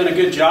staff done a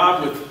good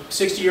job with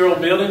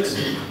 60-year-old buildings?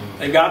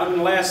 They got them in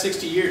the last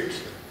 60 years.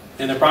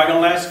 And they're probably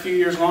going to last a few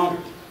years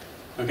longer.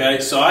 Okay,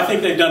 so I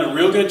think they've done a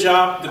real good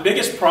job. The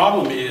biggest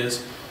problem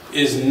is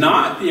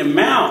not the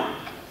amount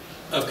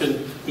of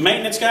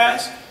maintenance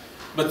guys,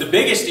 but the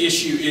biggest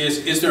issue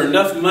is there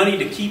enough money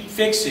to keep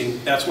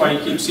fixing? That's why you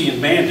keep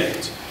seeing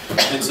Band-Aids.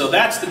 And so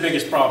that's the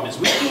biggest problem is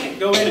we can't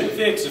go in and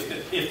fix. If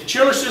the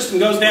chiller system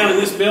goes down in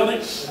this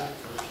building,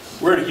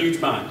 we're in a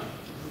huge bind.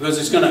 Because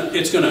it's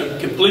gonna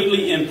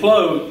completely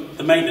implode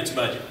the maintenance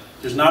budget.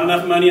 There's not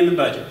enough money in the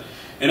budget.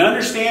 And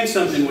understand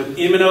something with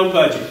M&O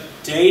budget,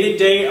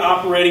 day-to-day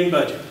operating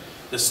budget.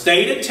 The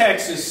state of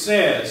Texas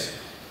says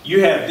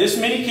you have this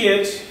many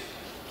kids,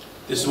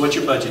 this is what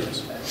your budget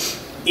is.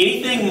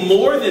 Anything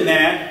more than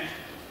that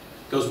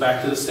goes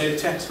back to the state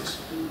of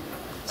Texas.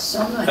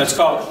 So much that's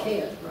called per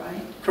kid,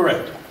 right?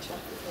 Correct.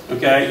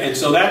 Okay, and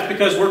so that's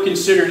because we're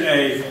considered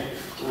a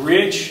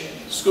rich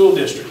school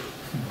district.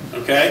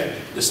 Okay,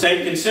 the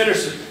state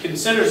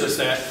considers us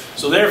that.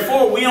 So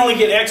therefore, we only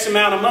get X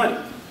amount of money.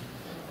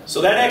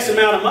 So that X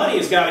amount of money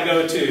has got to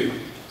go to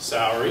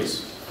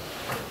salaries,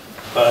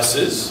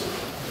 buses,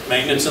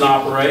 maintenance and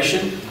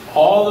operation,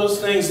 all those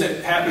things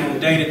that happen on a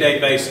day-to-day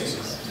basis.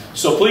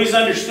 So please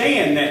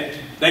understand that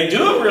they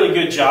do a really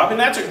good job, and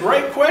that's a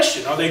great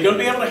question. Are they going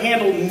to be able to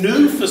handle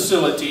new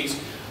facilities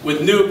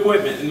with new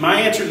equipment? And my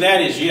answer to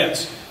that is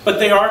yes. But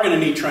they are going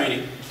to need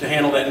training to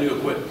handle that new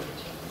equipment.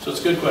 So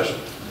it's a good question.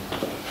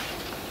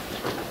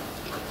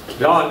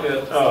 John,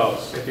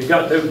 if you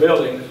got new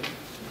buildings,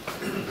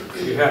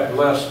 you have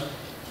less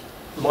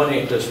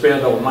money to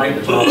spend on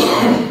maintenance.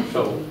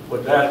 So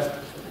would that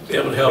be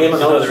able to help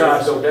M&O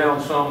side go down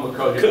some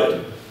because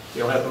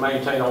you don't have to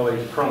maintain all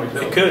these crummy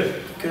buildings?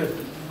 It could.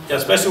 Yeah,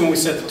 especially when we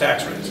set the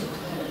tax rates.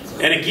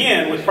 And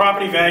again, with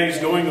property values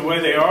going the way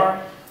they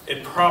are,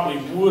 it probably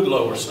would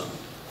lower some.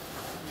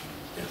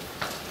 Yeah.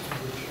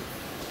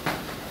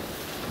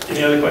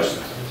 Any other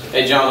questions?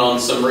 Hey, John, on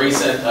some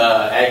recent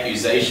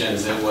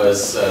accusations, it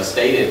was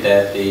stated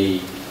that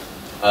the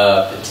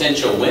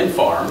potential wind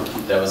farm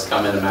that was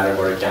coming to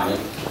Matagorda County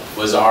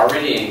was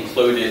already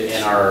included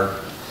in our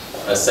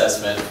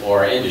assessment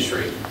for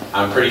industry.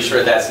 I'm pretty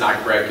sure that's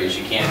not correct because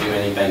you can't do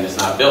anything that's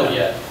not built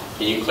yet.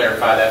 Can you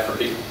clarify that for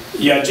people?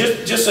 Yeah,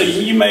 just so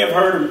you may have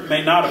heard or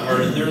may not have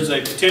heard, there's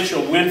a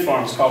potential wind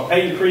farm. It's called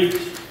Peyton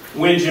Creek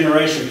Wind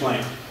Generation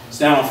Plant. It's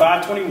down on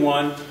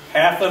 521,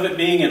 half of it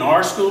being in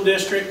our school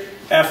district,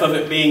 half of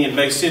it being in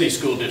Bay City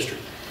School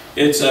District.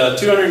 It's a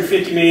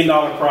 $250 million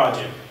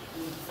project.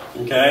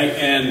 Okay,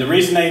 and the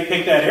reason they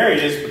picked that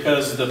area is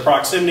because of the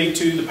proximity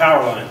to the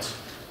power lines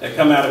that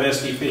come out of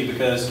SDP,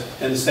 because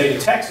in the state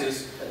of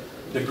Texas,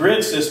 the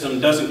grid system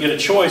doesn't get a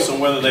choice on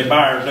whether they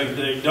buy or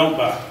they don't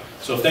buy.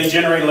 So if they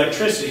generate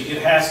electricity, they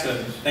have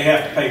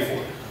to pay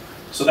for it.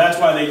 So that's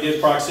why they did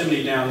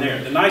proximity down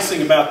there. The nice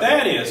thing about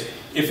that is,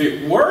 if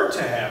it were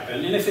to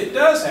happen, and if it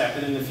does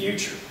happen in the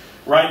future,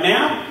 right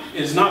now,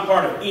 it is not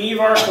part of any of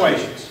our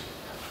equations.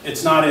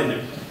 It's not in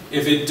there.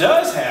 If it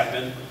does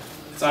happen,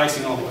 it's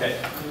icing on the cake.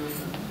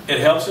 It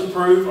helps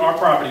improve our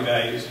property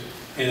values,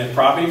 and if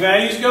property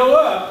values go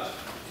up,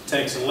 it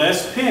takes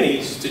less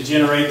pennies to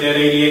generate that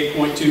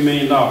 $88.2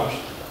 million.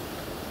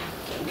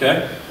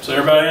 Okay? So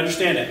everybody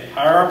understand that. The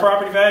higher our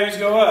property values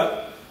go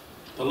up,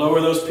 the lower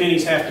those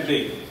pennies have to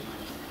be.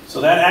 So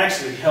that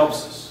actually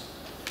helps us.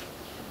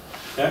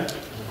 Okay?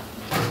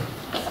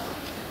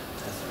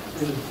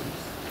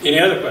 Any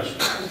other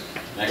questions?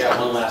 I got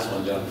one last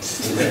one, John.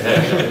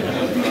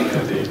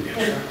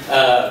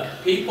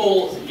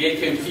 People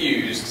get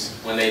confused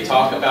when they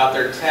talk about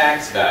their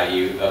tax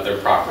value of their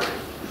property.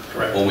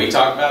 Correct. When we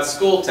talk about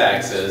school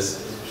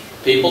taxes,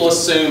 people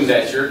assume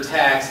that you're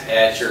taxed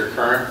at your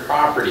current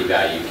property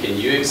value. Can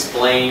you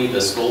explain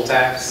the school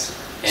tax?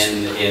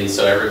 And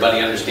so everybody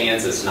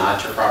understands it's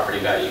not your property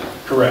value?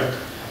 Correct.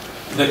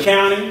 The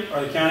county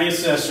or the county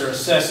assessor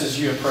assesses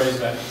you appraised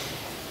value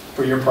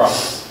for your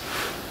property.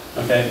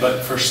 Okay,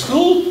 but for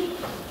school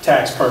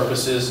tax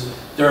purposes,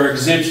 there are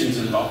exemptions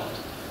involved.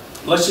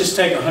 Let's just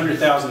take a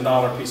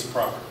 $100,000 piece of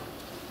property.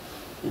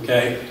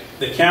 Okay,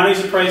 the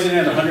county's appraising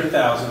it at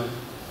 $100,000,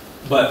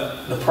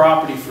 but the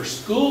property for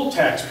school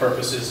tax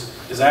purposes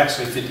is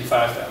actually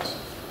 $55,000.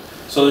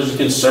 So there's a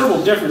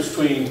considerable difference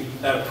between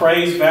that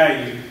appraised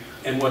value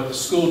and what the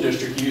school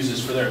district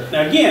uses for their.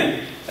 Now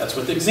again, that's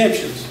with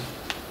exemptions.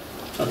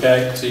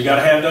 Okay, so you got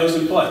to have those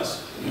in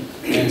place.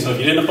 And so if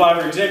you didn't apply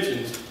for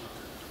exemptions,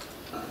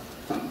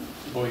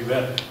 boy, you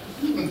better.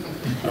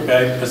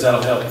 Okay, because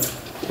that'll help you.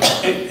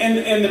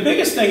 And the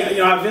biggest thing, you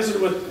know, I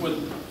visited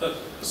with a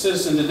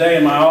citizen today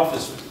in my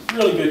office,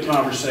 really good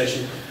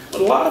conversation.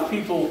 But a lot of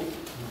people,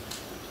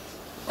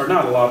 or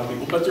not a lot of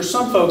people, but there's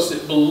some folks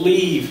that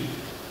believe,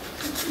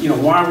 you know,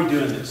 why are we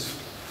doing this?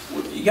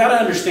 You got to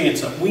understand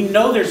something. We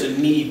know there's a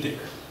need there.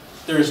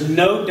 There is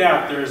no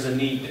doubt there is a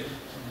need there.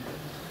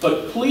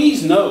 But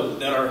please know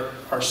that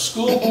our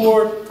school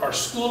board, our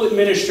school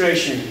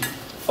administration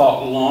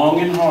fought long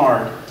and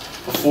hard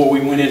before we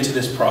went into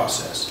this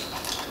process.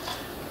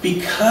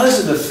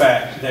 Because of the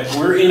fact that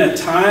we're in a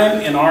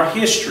time in our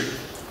history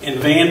in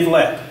Van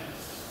Vleck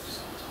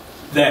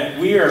that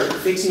we are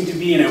fixing to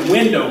be in a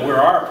window where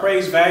our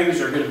appraised values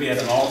are going to be at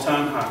an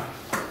all-time high.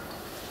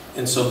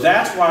 And so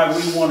that's why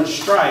we want to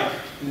strike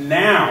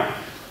now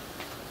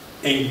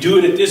and do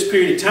it at this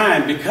period of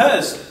time,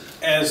 because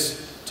as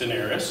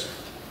Tenaris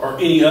or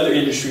any other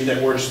industry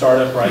that were to start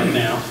up right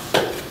now,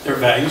 their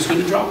value is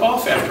going to drop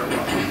off after a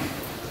while.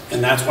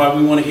 And that's why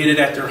we want to hit it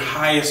at their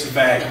highest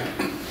value.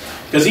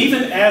 Because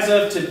even as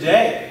of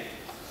today,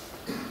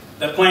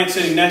 the plant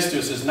sitting next to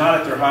us is not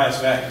at their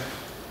highest value.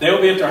 They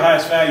will be at their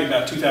highest value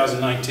about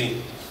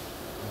 2019.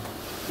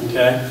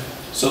 Okay?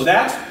 So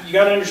that's, you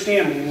got to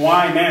understand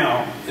why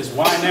now. It's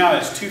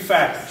two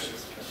factors.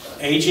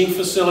 Aging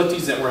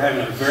facilities that we're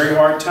having a very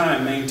hard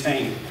time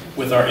maintaining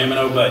with our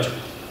M&O budget.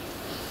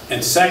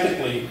 And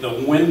secondly,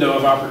 the window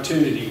of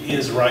opportunity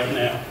is right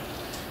now.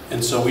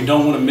 And so we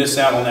don't want to miss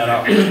out on that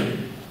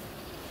opportunity.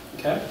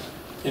 Okay?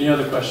 Any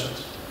other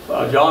questions?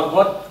 John,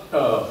 what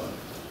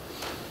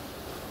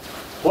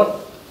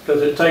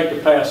does it take to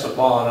pass a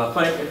bond?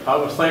 I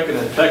was thinking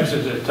in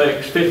Texas it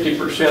takes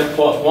 50%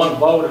 plus one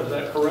vote. Is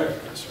that correct?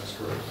 Yes, that's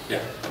correct.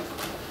 Yeah.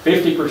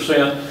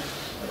 50%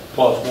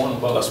 plus one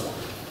vote. Plus one.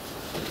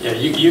 Yeah,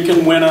 you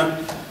can win a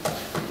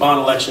bond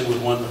election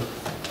with one vote.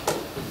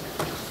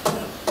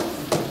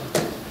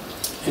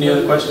 Any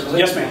other questions?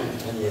 Yes, ma'am.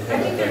 I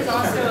think there's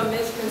also a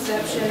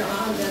misconception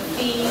on the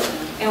fee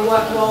and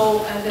what role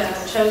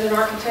the chosen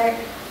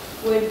architect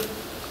would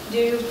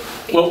do.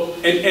 Well,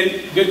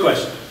 and good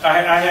question.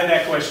 I had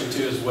that question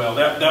too as well.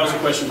 That was a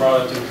question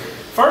brought up too.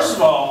 First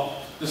of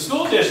all, the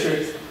school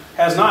district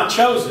has not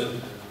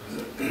chosen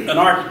an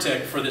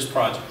architect for this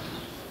project.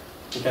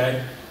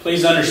 Okay?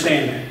 Please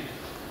understand that.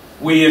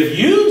 We have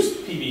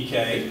used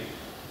PBK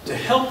to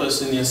help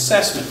us in the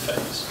assessment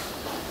phase.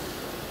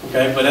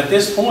 Okay? But at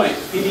this point,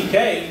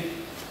 PBK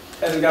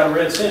hasn't got a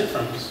red cent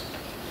from us.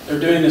 They're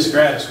doing this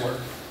gratis work.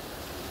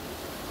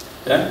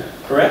 Okay?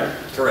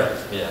 Correct?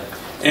 Correct, yeah.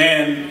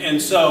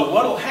 And so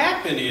what will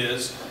happen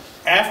is,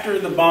 after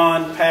the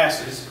bond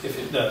passes, if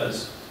it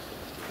does,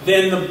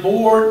 then the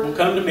board will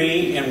come to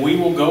me and we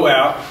will go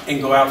out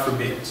for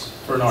bids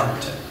for an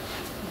architect.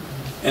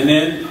 And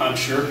then I'm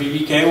sure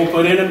PBK will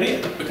put in a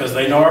bid because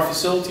they know our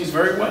facilities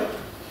very well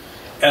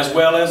as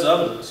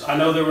others. I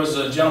know there was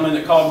a gentleman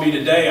that called me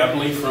today, I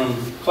believe from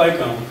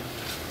Claycomb,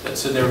 that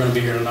said they were going to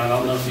be here tonight. I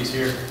don't know if he's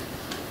here.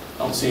 I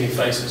don't see any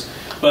faces.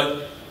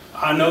 But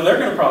I know they're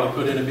going to probably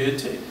put in a bid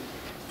too.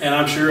 And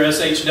I'm sure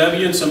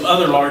SHW and some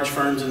other large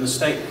firms in the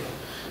state.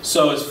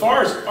 So as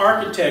far as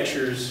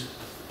architects,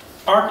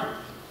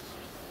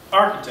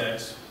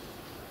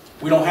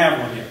 we don't have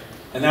one yet.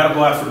 And that'll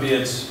go out for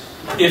bids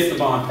if the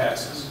bond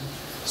passes.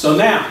 So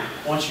now,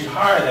 once you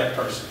hire that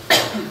person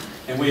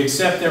and we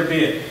accept their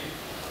bid,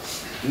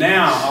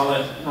 now I'll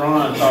let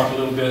Ron talk a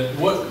little bit.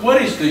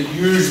 What is the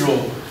usual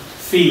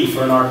fee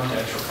for an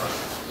architectural firm?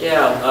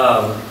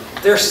 Yeah,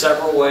 there's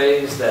several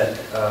ways that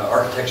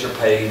architects are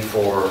paid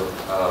for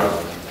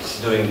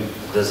doing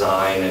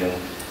design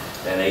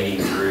and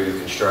aiding through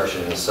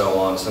construction and so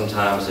on.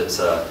 Sometimes it's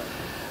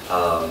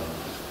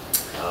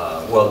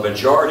well, the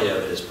majority of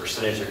it is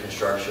percentage of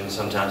construction.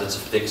 Sometimes it's a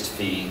fixed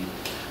fee.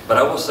 But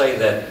I will say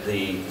that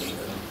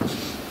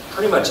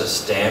pretty much a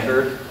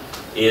standard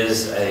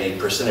is a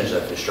percentage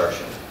of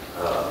construction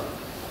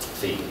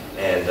fee.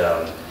 And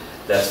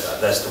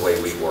that's the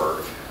way we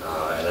work.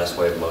 And that's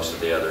the way most of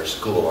the other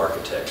school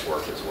architects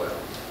work as well.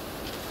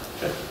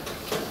 Okay.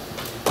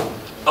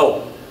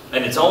 Oh,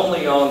 and it's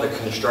only on the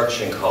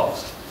construction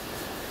cost.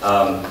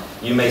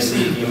 You may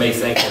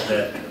think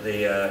that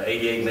the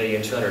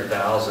 $88,200,000,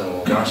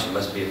 well, gosh, it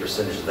must be a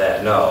percentage of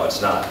that. No,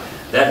 it's not.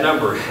 That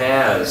number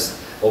has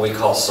what we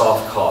call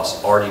soft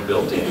costs already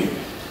built in,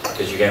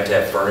 because you're going to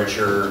have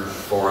furniture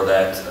for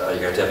that. You're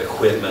going to have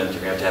equipment.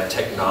 You're going to have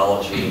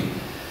technology,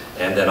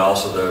 and then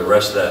also the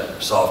rest of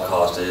that soft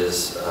cost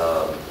is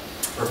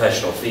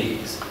professional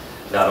fees.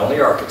 Not only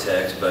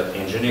architects, but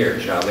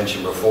engineers. Now, I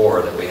mentioned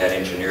before that we had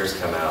engineers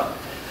come out.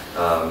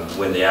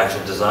 When the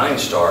actual design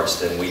starts,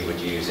 then we would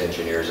use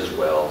engineers as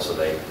well, so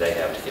they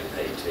have to get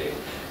paid too.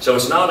 So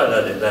it's not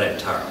that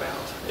entire amount.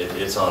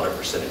 It's on a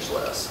percentage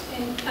less.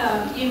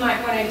 And you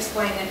might want to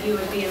explain that you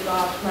would be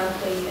involved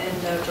monthly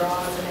in the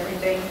draws and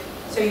everything,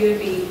 so you would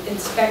be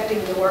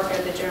inspecting the work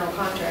of the general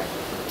contractor.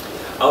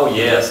 Oh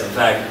yes, in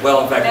fact,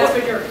 that's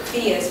what your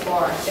fee is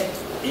for.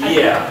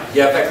 Yeah.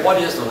 In fact,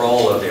 what is the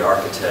role of the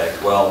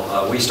architect?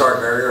 Well, we start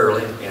very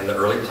early in the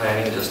early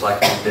planning, just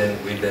like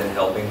we've been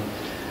helping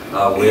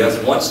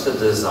with. Once the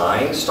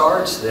design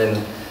starts,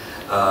 then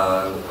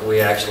we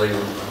actually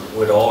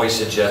would always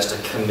suggest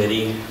a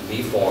committee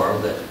be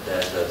formed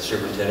that the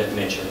superintendent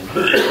mentioned.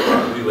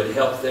 We would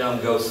help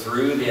them go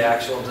through the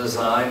actual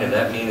design, and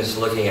that means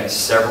looking at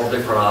several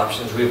different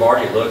options. We've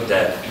already looked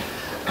at,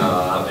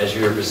 as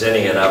you were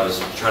presenting it, I was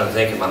trying to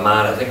think in my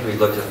mind, I think we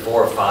looked at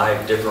 4 or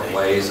 5 different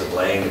ways of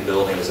laying the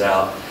buildings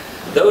out.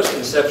 Those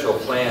conceptual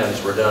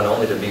plans were done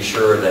only to be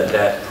sure that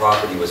that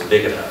property was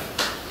big enough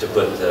to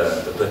put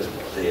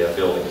the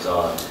buildings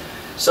on.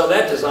 So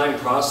that design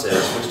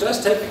process, which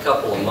does take a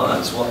couple of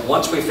months,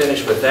 once we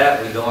finish with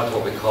that, we go into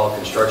what we call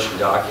construction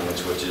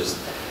documents, which is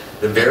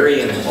the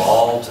very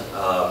involved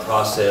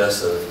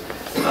process of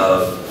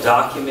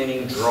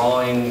documenting,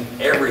 drawing,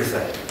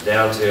 everything,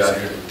 down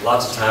to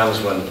lots of times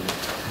when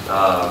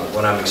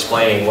I'm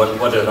explaining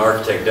what an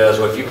architect does.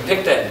 Well, if you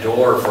pick that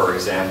door, for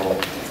example,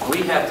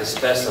 we have to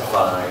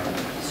specify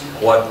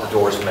what the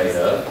door's made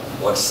of,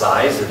 what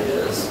size it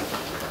is,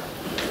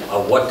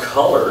 what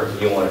color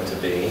you want it to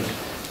be,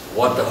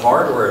 what the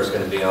hardware is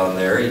going to be on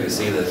there. You can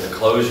see the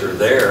closure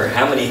there,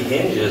 how many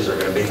hinges are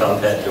going to be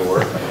on that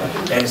door,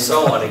 and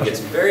so on. It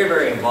gets very,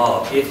 very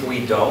involved. If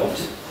we don't,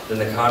 then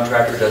the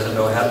contractor doesn't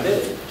know how to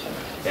bid it.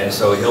 And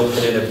so he'll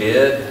put in a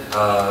bid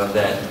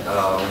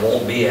that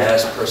won't be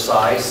as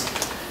precise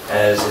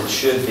as it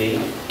should be.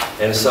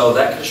 And so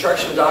that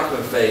construction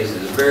document phase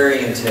is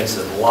very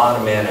intensive, a lot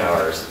of man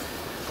hours.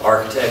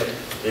 Architect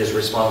is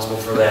responsible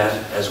for that,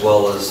 as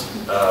well as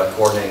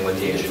coordinating with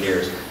the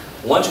engineers.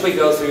 Once we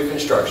go through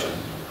construction,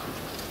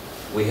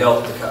 we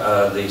help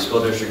the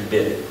school district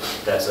bid it.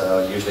 That's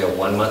usually a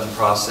 1-month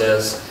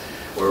process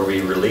where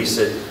we release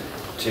it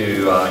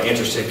to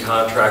interested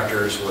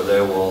contractors where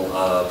they will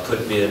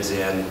put bids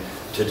in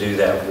to do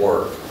that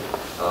work.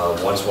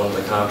 Once one of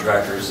the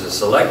contractors is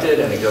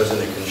selected and it goes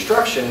into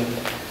construction,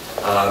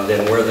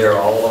 then we're there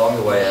all along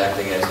the way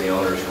acting as the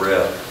owner's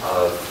rep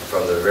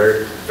from the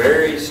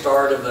very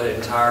start of the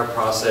entire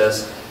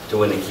process to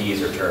when the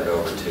keys are turned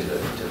over to the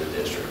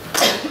district.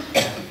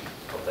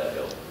 Hope that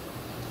helped.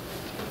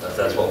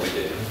 That's what we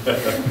do.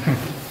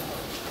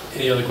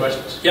 Any other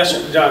questions? Yes,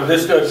 sir. John,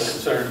 this doesn't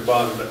concern the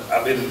bond, but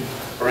I've been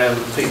around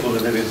people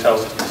that have been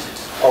told,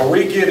 are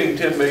we getting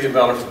 $10 million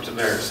from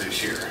Tenaris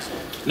this year?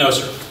 No,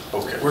 sir.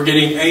 Okay. We're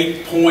getting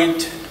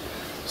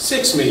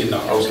 $8.6 million.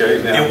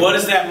 Okay. Now, and what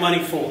is that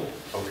money for?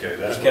 Okay,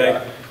 that's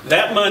okay.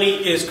 That money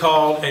is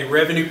called a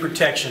revenue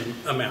protection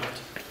amount.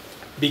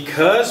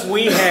 Because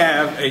we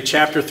have a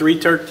Chapter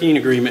 313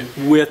 agreement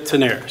with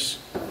Tenaris.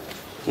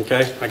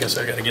 Okay? I guess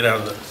I got to get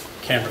out of the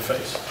camera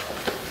face.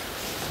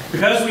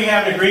 Because we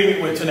have an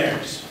agreement with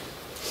Tenaris,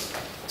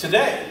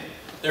 today,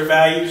 their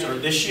values, or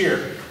this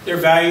year, their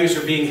values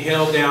are being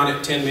held down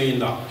at $10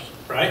 million,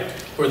 right,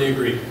 for the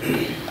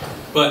agreement.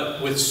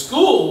 But with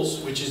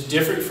schools, which is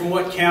different from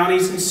what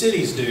counties and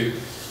cities do,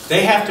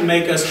 they have to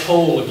make us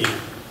whole again.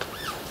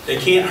 They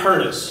can't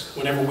hurt us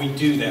whenever we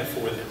do that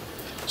for them.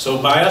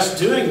 So by us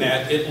doing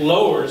that, it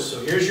lowers,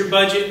 so here's your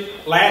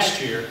budget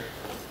last year,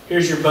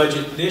 here's your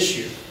budget this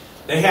year.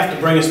 They have to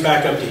bring us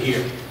back up to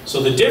here.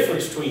 So the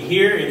difference between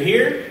here and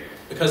here,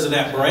 because of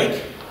that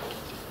break,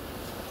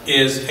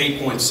 is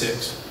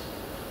 8.6.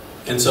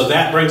 And so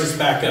that brings us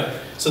back up.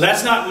 So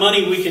that's not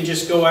money we can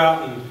just go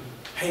out and,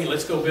 hey,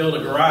 let's go build a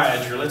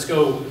garage, or let's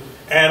go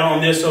add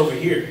on this over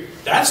here.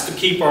 That's to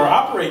keep our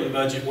operating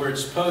budget where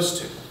it's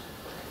supposed to.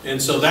 And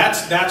so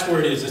that's where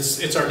it is.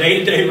 It's our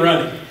day-to-day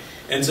running.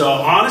 And so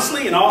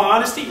honestly, in all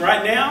honesty,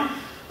 right now,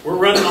 we're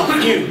running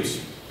on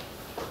fumes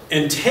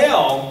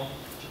until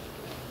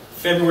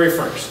February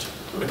 1st.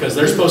 Because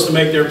they're supposed to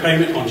make their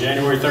payment on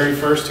January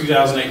 31st,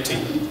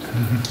 2018.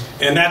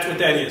 And that's what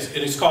that is.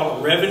 It is called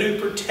a revenue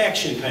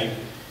protection payment.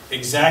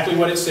 Exactly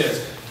what it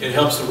says. It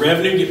helps the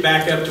revenue get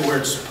back up to where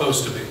it's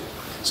supposed to be.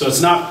 So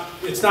it's not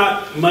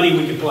money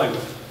we can play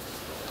with.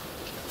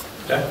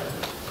 Okay?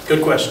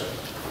 Good question.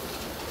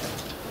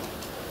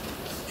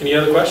 Any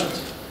other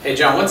questions? Hey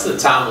John, what's the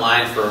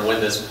timeline for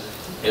when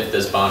if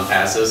this bond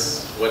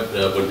passes? What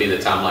would be the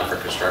timeline for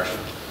construction?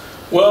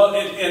 Well,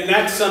 and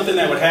that's something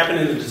that would happen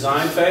in the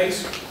design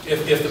phase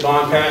if the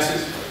bond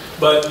passes.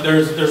 But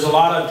there's a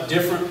lot of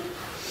different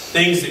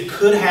things that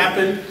could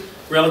happen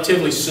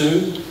relatively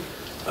soon.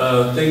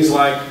 Things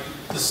like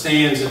the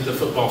stands at the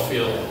football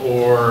field,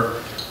 or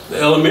the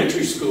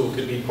elementary school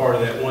could be part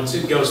of that once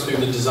it goes through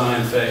the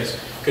design phase.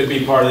 Could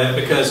be part of that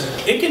because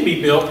it can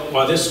be built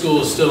while this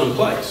school is still in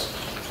place.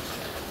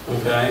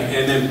 Okay,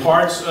 and then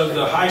parts of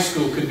the high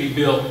school could be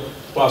built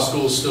while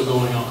school is still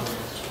going on.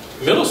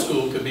 Middle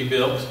school could be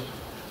built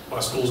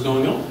while school's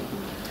going on.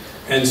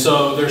 And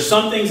so there's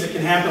some things that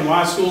can happen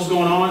while school's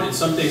going on, and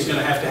some things going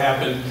to have to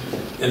happen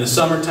in the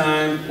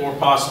summertime or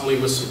possibly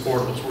with some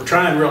portables. We're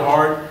trying real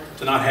hard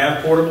to not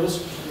have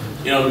portables,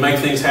 to make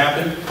things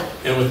happen.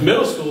 And with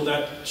middle school,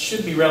 that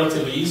should be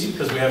relatively easy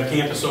because we have a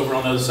campus over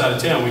on the other side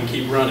of town. We can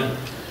keep running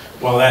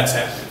while that's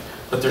happening.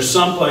 But there's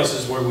some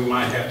places where we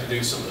might have to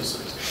do some of those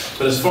things.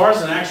 But as far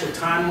as an actual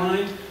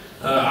timeline,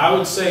 I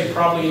would say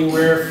probably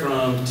anywhere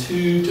from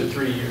 2 to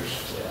 3 years.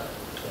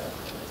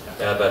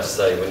 Yeah, I was about to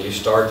say, when you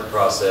start the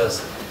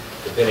process,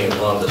 depending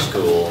upon the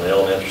school,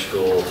 elementary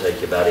school will take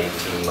you about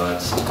 18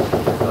 months.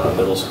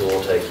 Middle school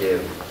will take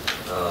you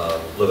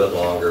a little bit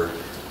longer.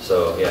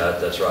 So yeah,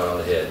 that's right on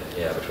the head.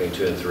 Yeah, between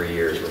 2 and 3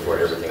 years before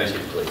everything's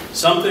complete.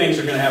 Some things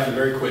are going to happen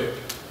very quick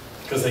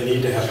because they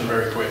need to happen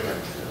very quick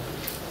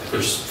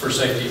for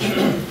safety.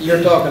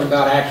 You're talking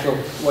about actual,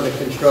 when the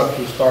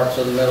construction starts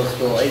in the middle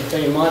school,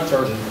 18 months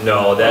or?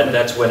 No,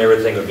 that's when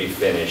everything would be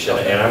finished.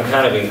 And I'm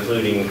kind of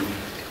including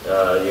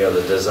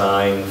the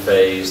design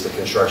phase, the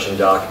construction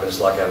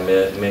documents, like I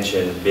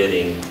mentioned,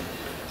 bidding,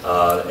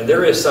 And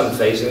there is some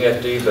phasing you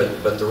have to do,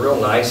 but the real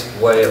nice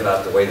way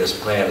about the way this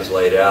plan is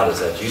laid out is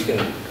that you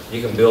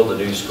can build the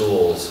new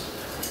schools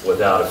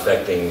without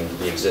affecting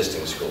the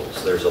existing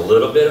schools. There's a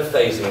little bit of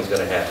phasing is going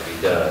to have to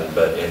be done,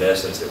 but in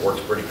essence it works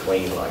pretty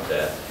clean like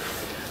that.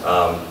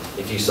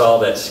 If you saw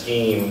that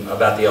scheme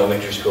about the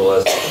elementary school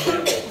as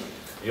an example,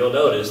 you'll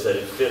notice that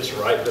it fits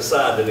right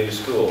beside the new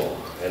school,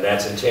 and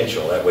that's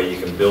intentional. That way you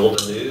can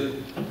build a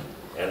new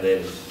and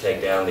then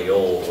take down the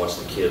old once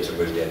the kids are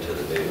moved into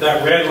the new.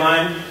 That red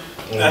line,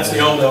 that's the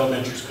old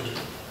elementary school.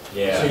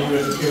 Yeah. So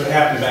you would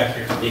happen back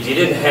here. If you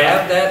didn't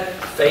have that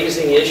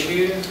phasing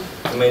issue,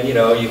 I mean, you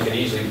know, you could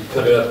easily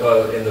put it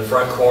up in the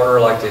front corner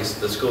like the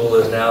school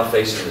is now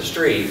facing the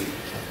street.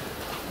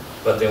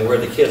 But then where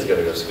are the kids going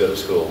to go to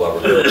school while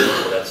we're building?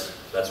 So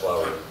that's why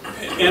we're...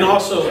 And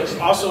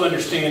also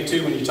understand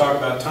too, when you talk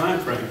about time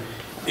frame,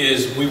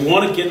 is we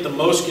want to get the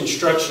most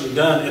construction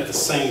done at the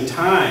same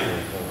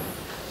time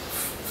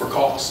for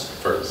cost.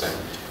 For the same.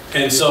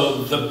 And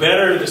so the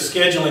better the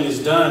scheduling is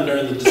done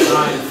during the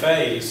design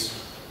phase,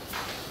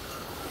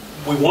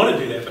 we want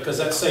to do that because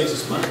that saves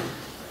us money.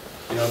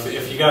 You know,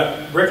 if you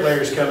got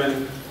bricklayers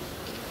coming,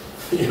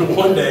 you know,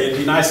 one day, it'd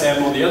be nice to have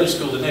them on the other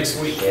school the next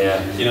week.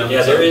 Yeah, you know,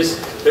 yeah.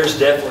 There's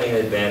definitely an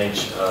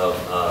advantage of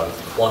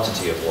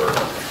quantity of work.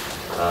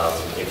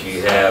 If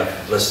you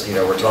have,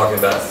 we're talking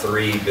about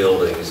 3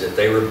 buildings. If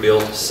they were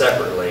built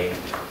separately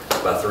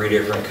by 3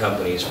 different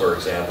companies, for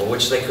example,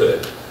 which they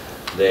could,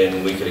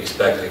 then we could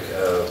expect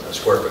a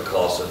square foot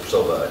cost of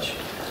so much.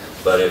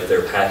 But if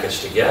they're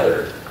packaged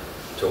together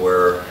to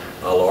where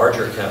a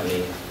larger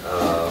company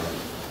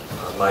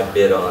might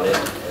bid on it,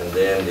 and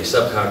then the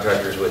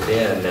subcontractors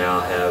within now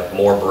have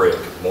more brick,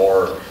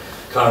 more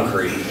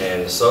concrete,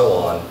 and so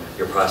on,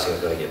 your pricing is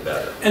going to get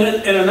better. And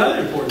another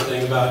important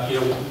thing about,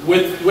 you know,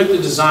 with the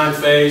design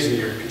phase and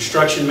your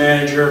construction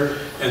manager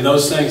and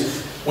those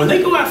things, when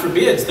they go out for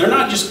bids, they're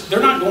not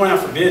going out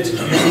for bids in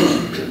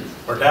Houston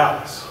or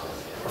Dallas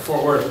or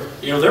Fort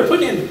Worth. You know, they're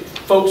putting in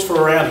folks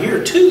for around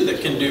here too that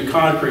can do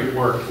concrete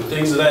work and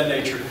things of that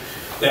nature.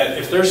 That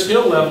if their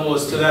skill level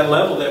is to that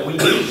level that we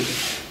need,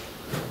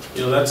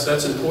 you know,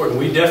 that's important.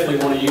 We definitely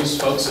want to use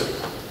folks that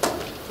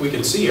we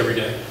can see every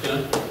day, you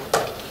know.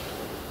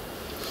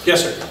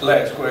 Yes, sir.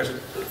 Last question.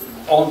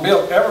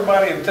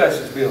 Everybody in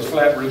Texas builds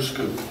flat roof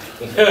schools.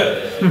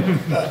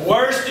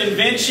 Worst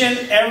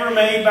invention ever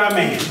made by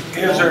man.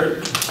 Is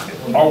there,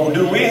 or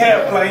do we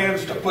have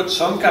plans to put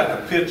some kind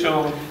of pitch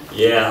on?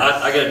 Yeah,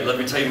 let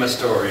me tell you my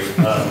story.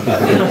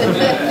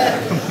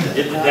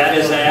 That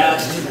is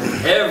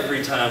asked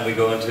every time we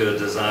go into a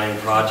design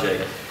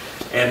project.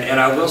 And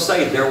I will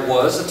say, there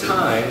was a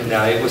time,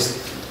 now it was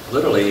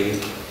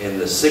literally in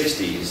the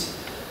 60s,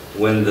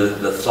 when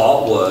the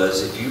thought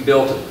was, if you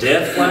built a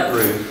dead flat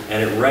roof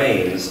and it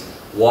rains,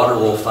 water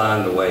will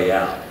find the way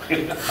out.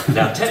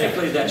 Now,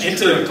 technically, that's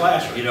into true. the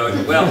classroom. You know,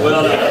 well,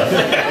 but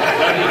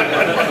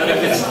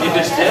if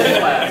it's dead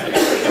flat,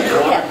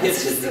 water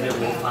hits it, then it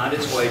will find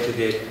its way to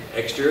the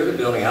exterior of the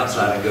building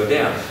outside and go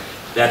down.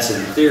 That's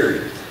in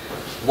theory.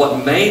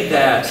 What made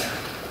that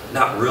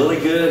not really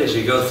good as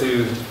you go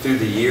through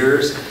the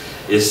years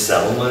is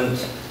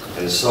settlement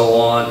and so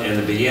on,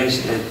 and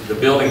the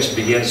building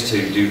begins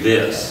to do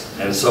this.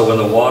 And so when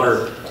the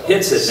water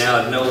hits it,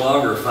 now it no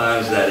longer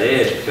finds that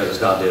edge because it's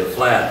not dead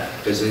flat,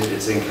 because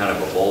it's in kind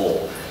of a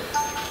bowl.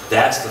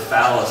 That's the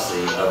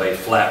fallacy of a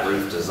flat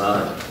roof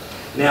design.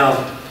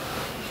 Now,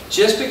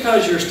 just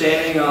because you're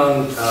standing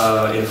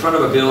in front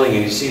of a building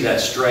and you see that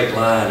straight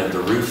line of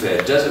the roof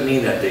edge doesn't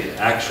mean that the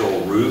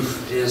actual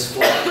roof is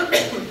flat.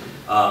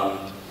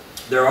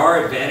 There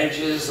are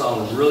advantages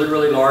on really,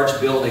 really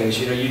large buildings.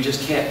 You know, you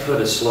just can't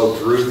put a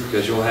sloped roof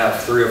because you'll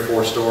have 3 or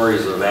 4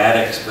 stories of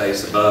attic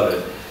space above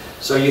it.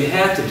 So you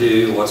have to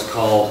do what's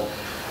called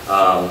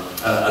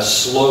a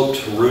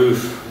sloped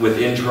roof with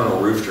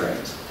internal roof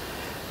drains.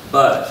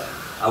 But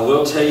I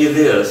will tell you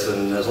this,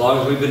 and as long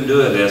as we've been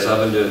doing this, I've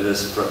been doing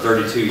this for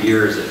 32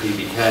 years at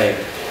PBK,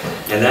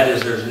 and that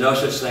is there's no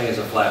such thing as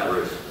a flat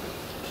roof.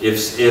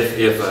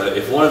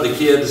 If one of the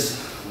kids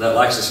that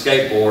likes to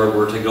skateboard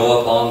were to go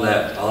up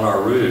on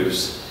our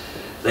roofs,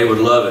 they would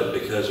love it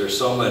because there's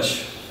so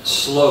much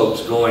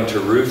slopes going to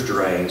roof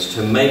drains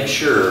to make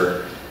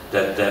sure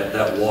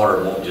that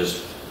water won't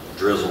just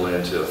drizzle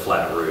into a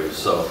flat roof.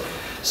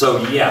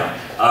 So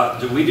yeah,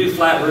 do we do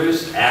flat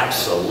roofs?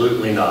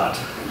 Absolutely not.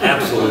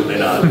 Absolutely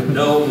not.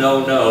 No,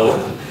 no,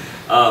 no.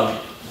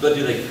 But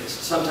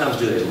sometimes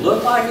do they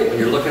look like it when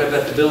you're looking up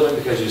at the building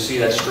because you see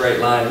that straight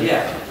line?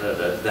 Yeah,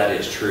 that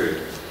is true.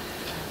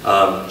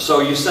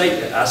 So I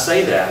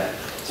say that.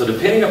 So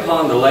depending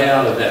upon the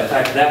layout of that, in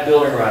fact, that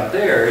building right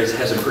there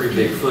has a pretty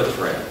big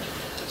footprint.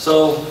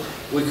 So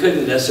we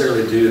couldn't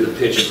necessarily do the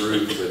pitched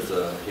roof with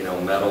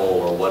metal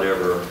or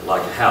whatever,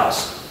 like a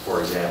house, for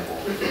example.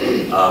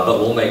 But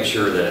we'll make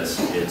sure that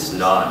it's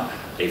not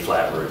a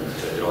flat roof.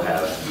 It'll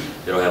have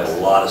a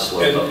lot of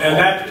slope. And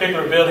that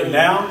particular building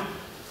now,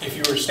 if you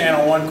were to stand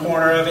on one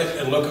corner of it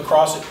and look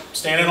across it,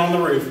 standing on the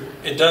roof,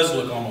 it does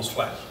look almost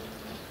flat.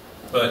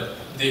 But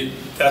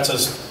that's a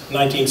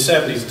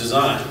 1970s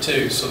design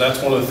too, so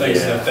that's one of the things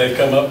that they've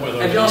come up with.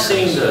 Have y'all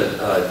seen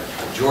the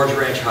George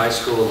Ranch High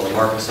School on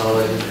Mark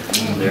Consolidated?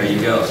 There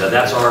you go. Now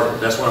that's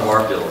one of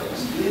our buildings.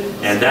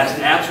 And that's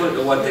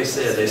absolutely what they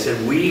said. They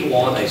said, we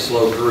want a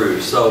sloped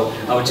roof. So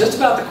I was just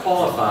about to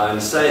qualify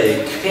and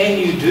say, can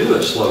you do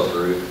a sloped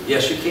roof?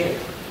 Yes, you can.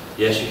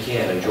 Yes, you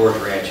can. And George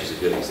Ranch is a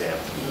good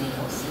example.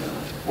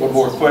 One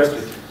more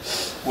question.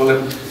 Will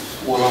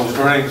those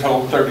drains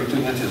hold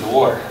 32 inches of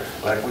water,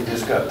 like we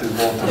just got through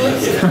going through?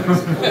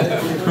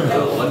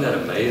 Oh, wasn't that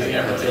amazing?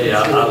 I tell you,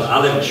 I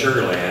live in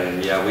Sugar Land,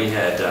 and yeah, we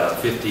had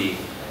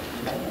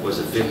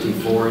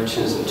 54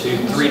 inches in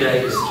 3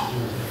 days.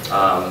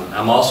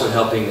 I'm also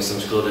helping some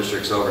school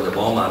districts over in the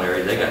Beaumont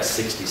area. They got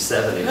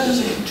 67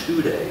 inches in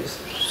 2 days.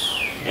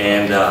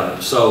 And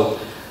so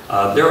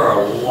there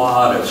are a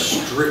lot of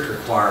strict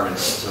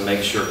requirements to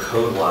make sure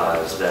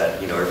code-wise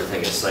that,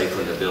 everything is safe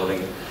in the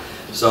building.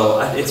 So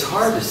it's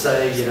hard to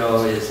say,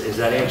 is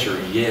that answer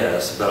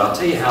yes, but I'll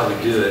tell you how we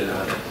do it.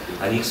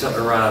 I need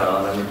something to write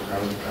on. I'm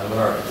an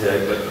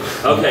architect, but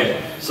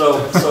okay. So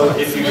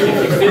if you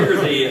figure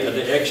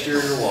the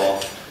exterior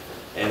wall,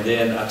 and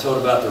then I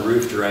told about the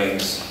roof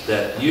drains,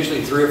 that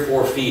usually 3 or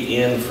 4 feet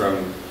in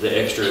from the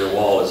exterior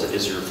wall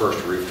is your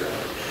first roof drain.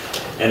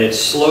 And it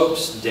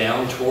slopes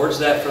down towards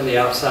that from the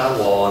outside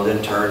wall and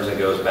then turns and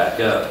goes back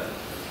up.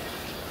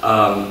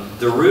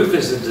 The roof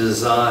is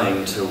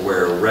designed to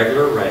where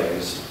regular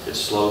rains, it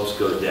slopes,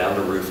 goes down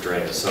the roof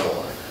drain and so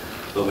on.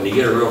 But when you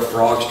get a real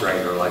frog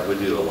strangler, like we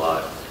do a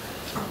lot,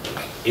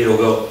 it'll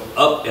go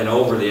up and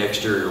over the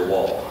exterior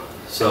wall.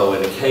 So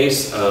in the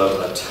case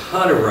of a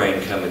ton of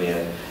rain coming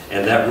in,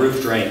 and that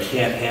roof drain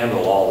can't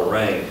handle all the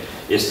rain,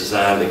 it's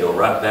designed to go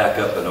right back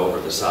up and over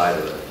the side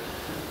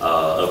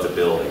of the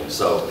building.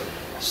 So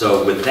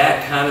with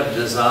that kind of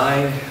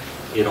design,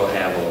 it'll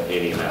handle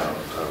any amount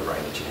of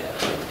rain that you have.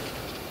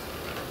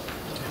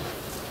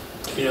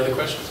 Any other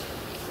questions?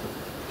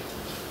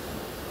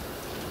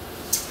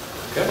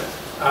 Okay.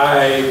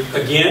 I,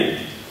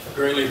 again,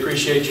 greatly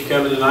appreciate you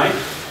coming tonight.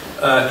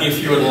 If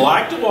you would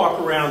like to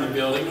walk around the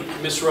building,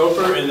 Ms.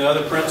 Roper and the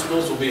other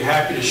principals will be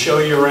happy to show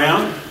you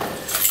around.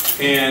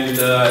 And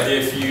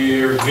if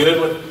you're good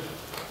with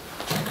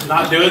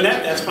not doing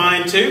that, that's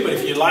fine too. But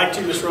if you'd like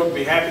to, Ms. Roper will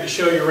be happy to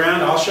show you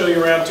around. I'll show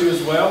you around too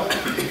as well.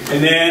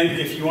 And then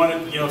if you want to,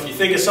 if you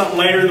think of something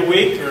later in the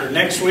week or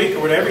next week or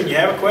whatever, and you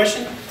have a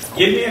question,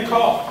 give me a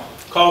call.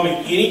 Call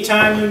me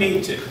anytime you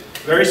need to.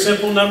 Very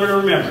simple number to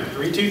remember,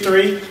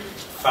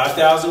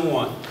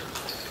 323-5001.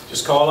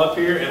 Just call up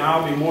here and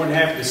I'll be more than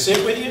happy to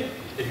sit with you.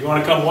 If you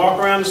want to come walk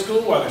around the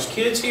school while there's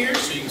kids here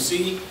so you can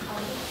see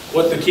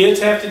what the kids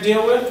have to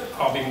deal with,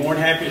 I'll be more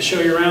than happy to show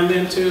you around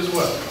them too as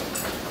well.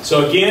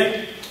 So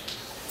again,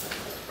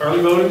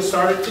 early voting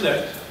started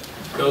today.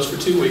 It goes for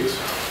 2 weeks.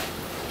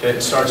 Okay,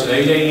 it starts at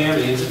 8 a.m.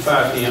 and ends at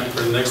 5 p.m.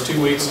 for the next 2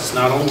 weeks. It's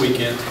not on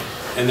weekends.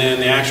 And then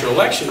the actual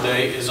election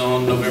day is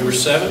on November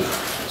 7th.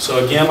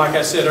 So again, like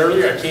I said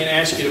earlier, I can't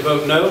ask you to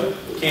vote no,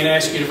 can't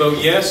ask you to vote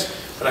yes,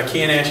 but I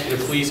can ask you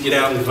to please get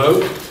out and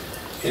vote.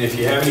 And if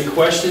you have any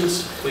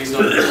questions, please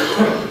don't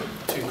hesitate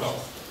to call.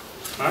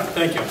 All right,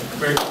 thank you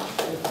very much.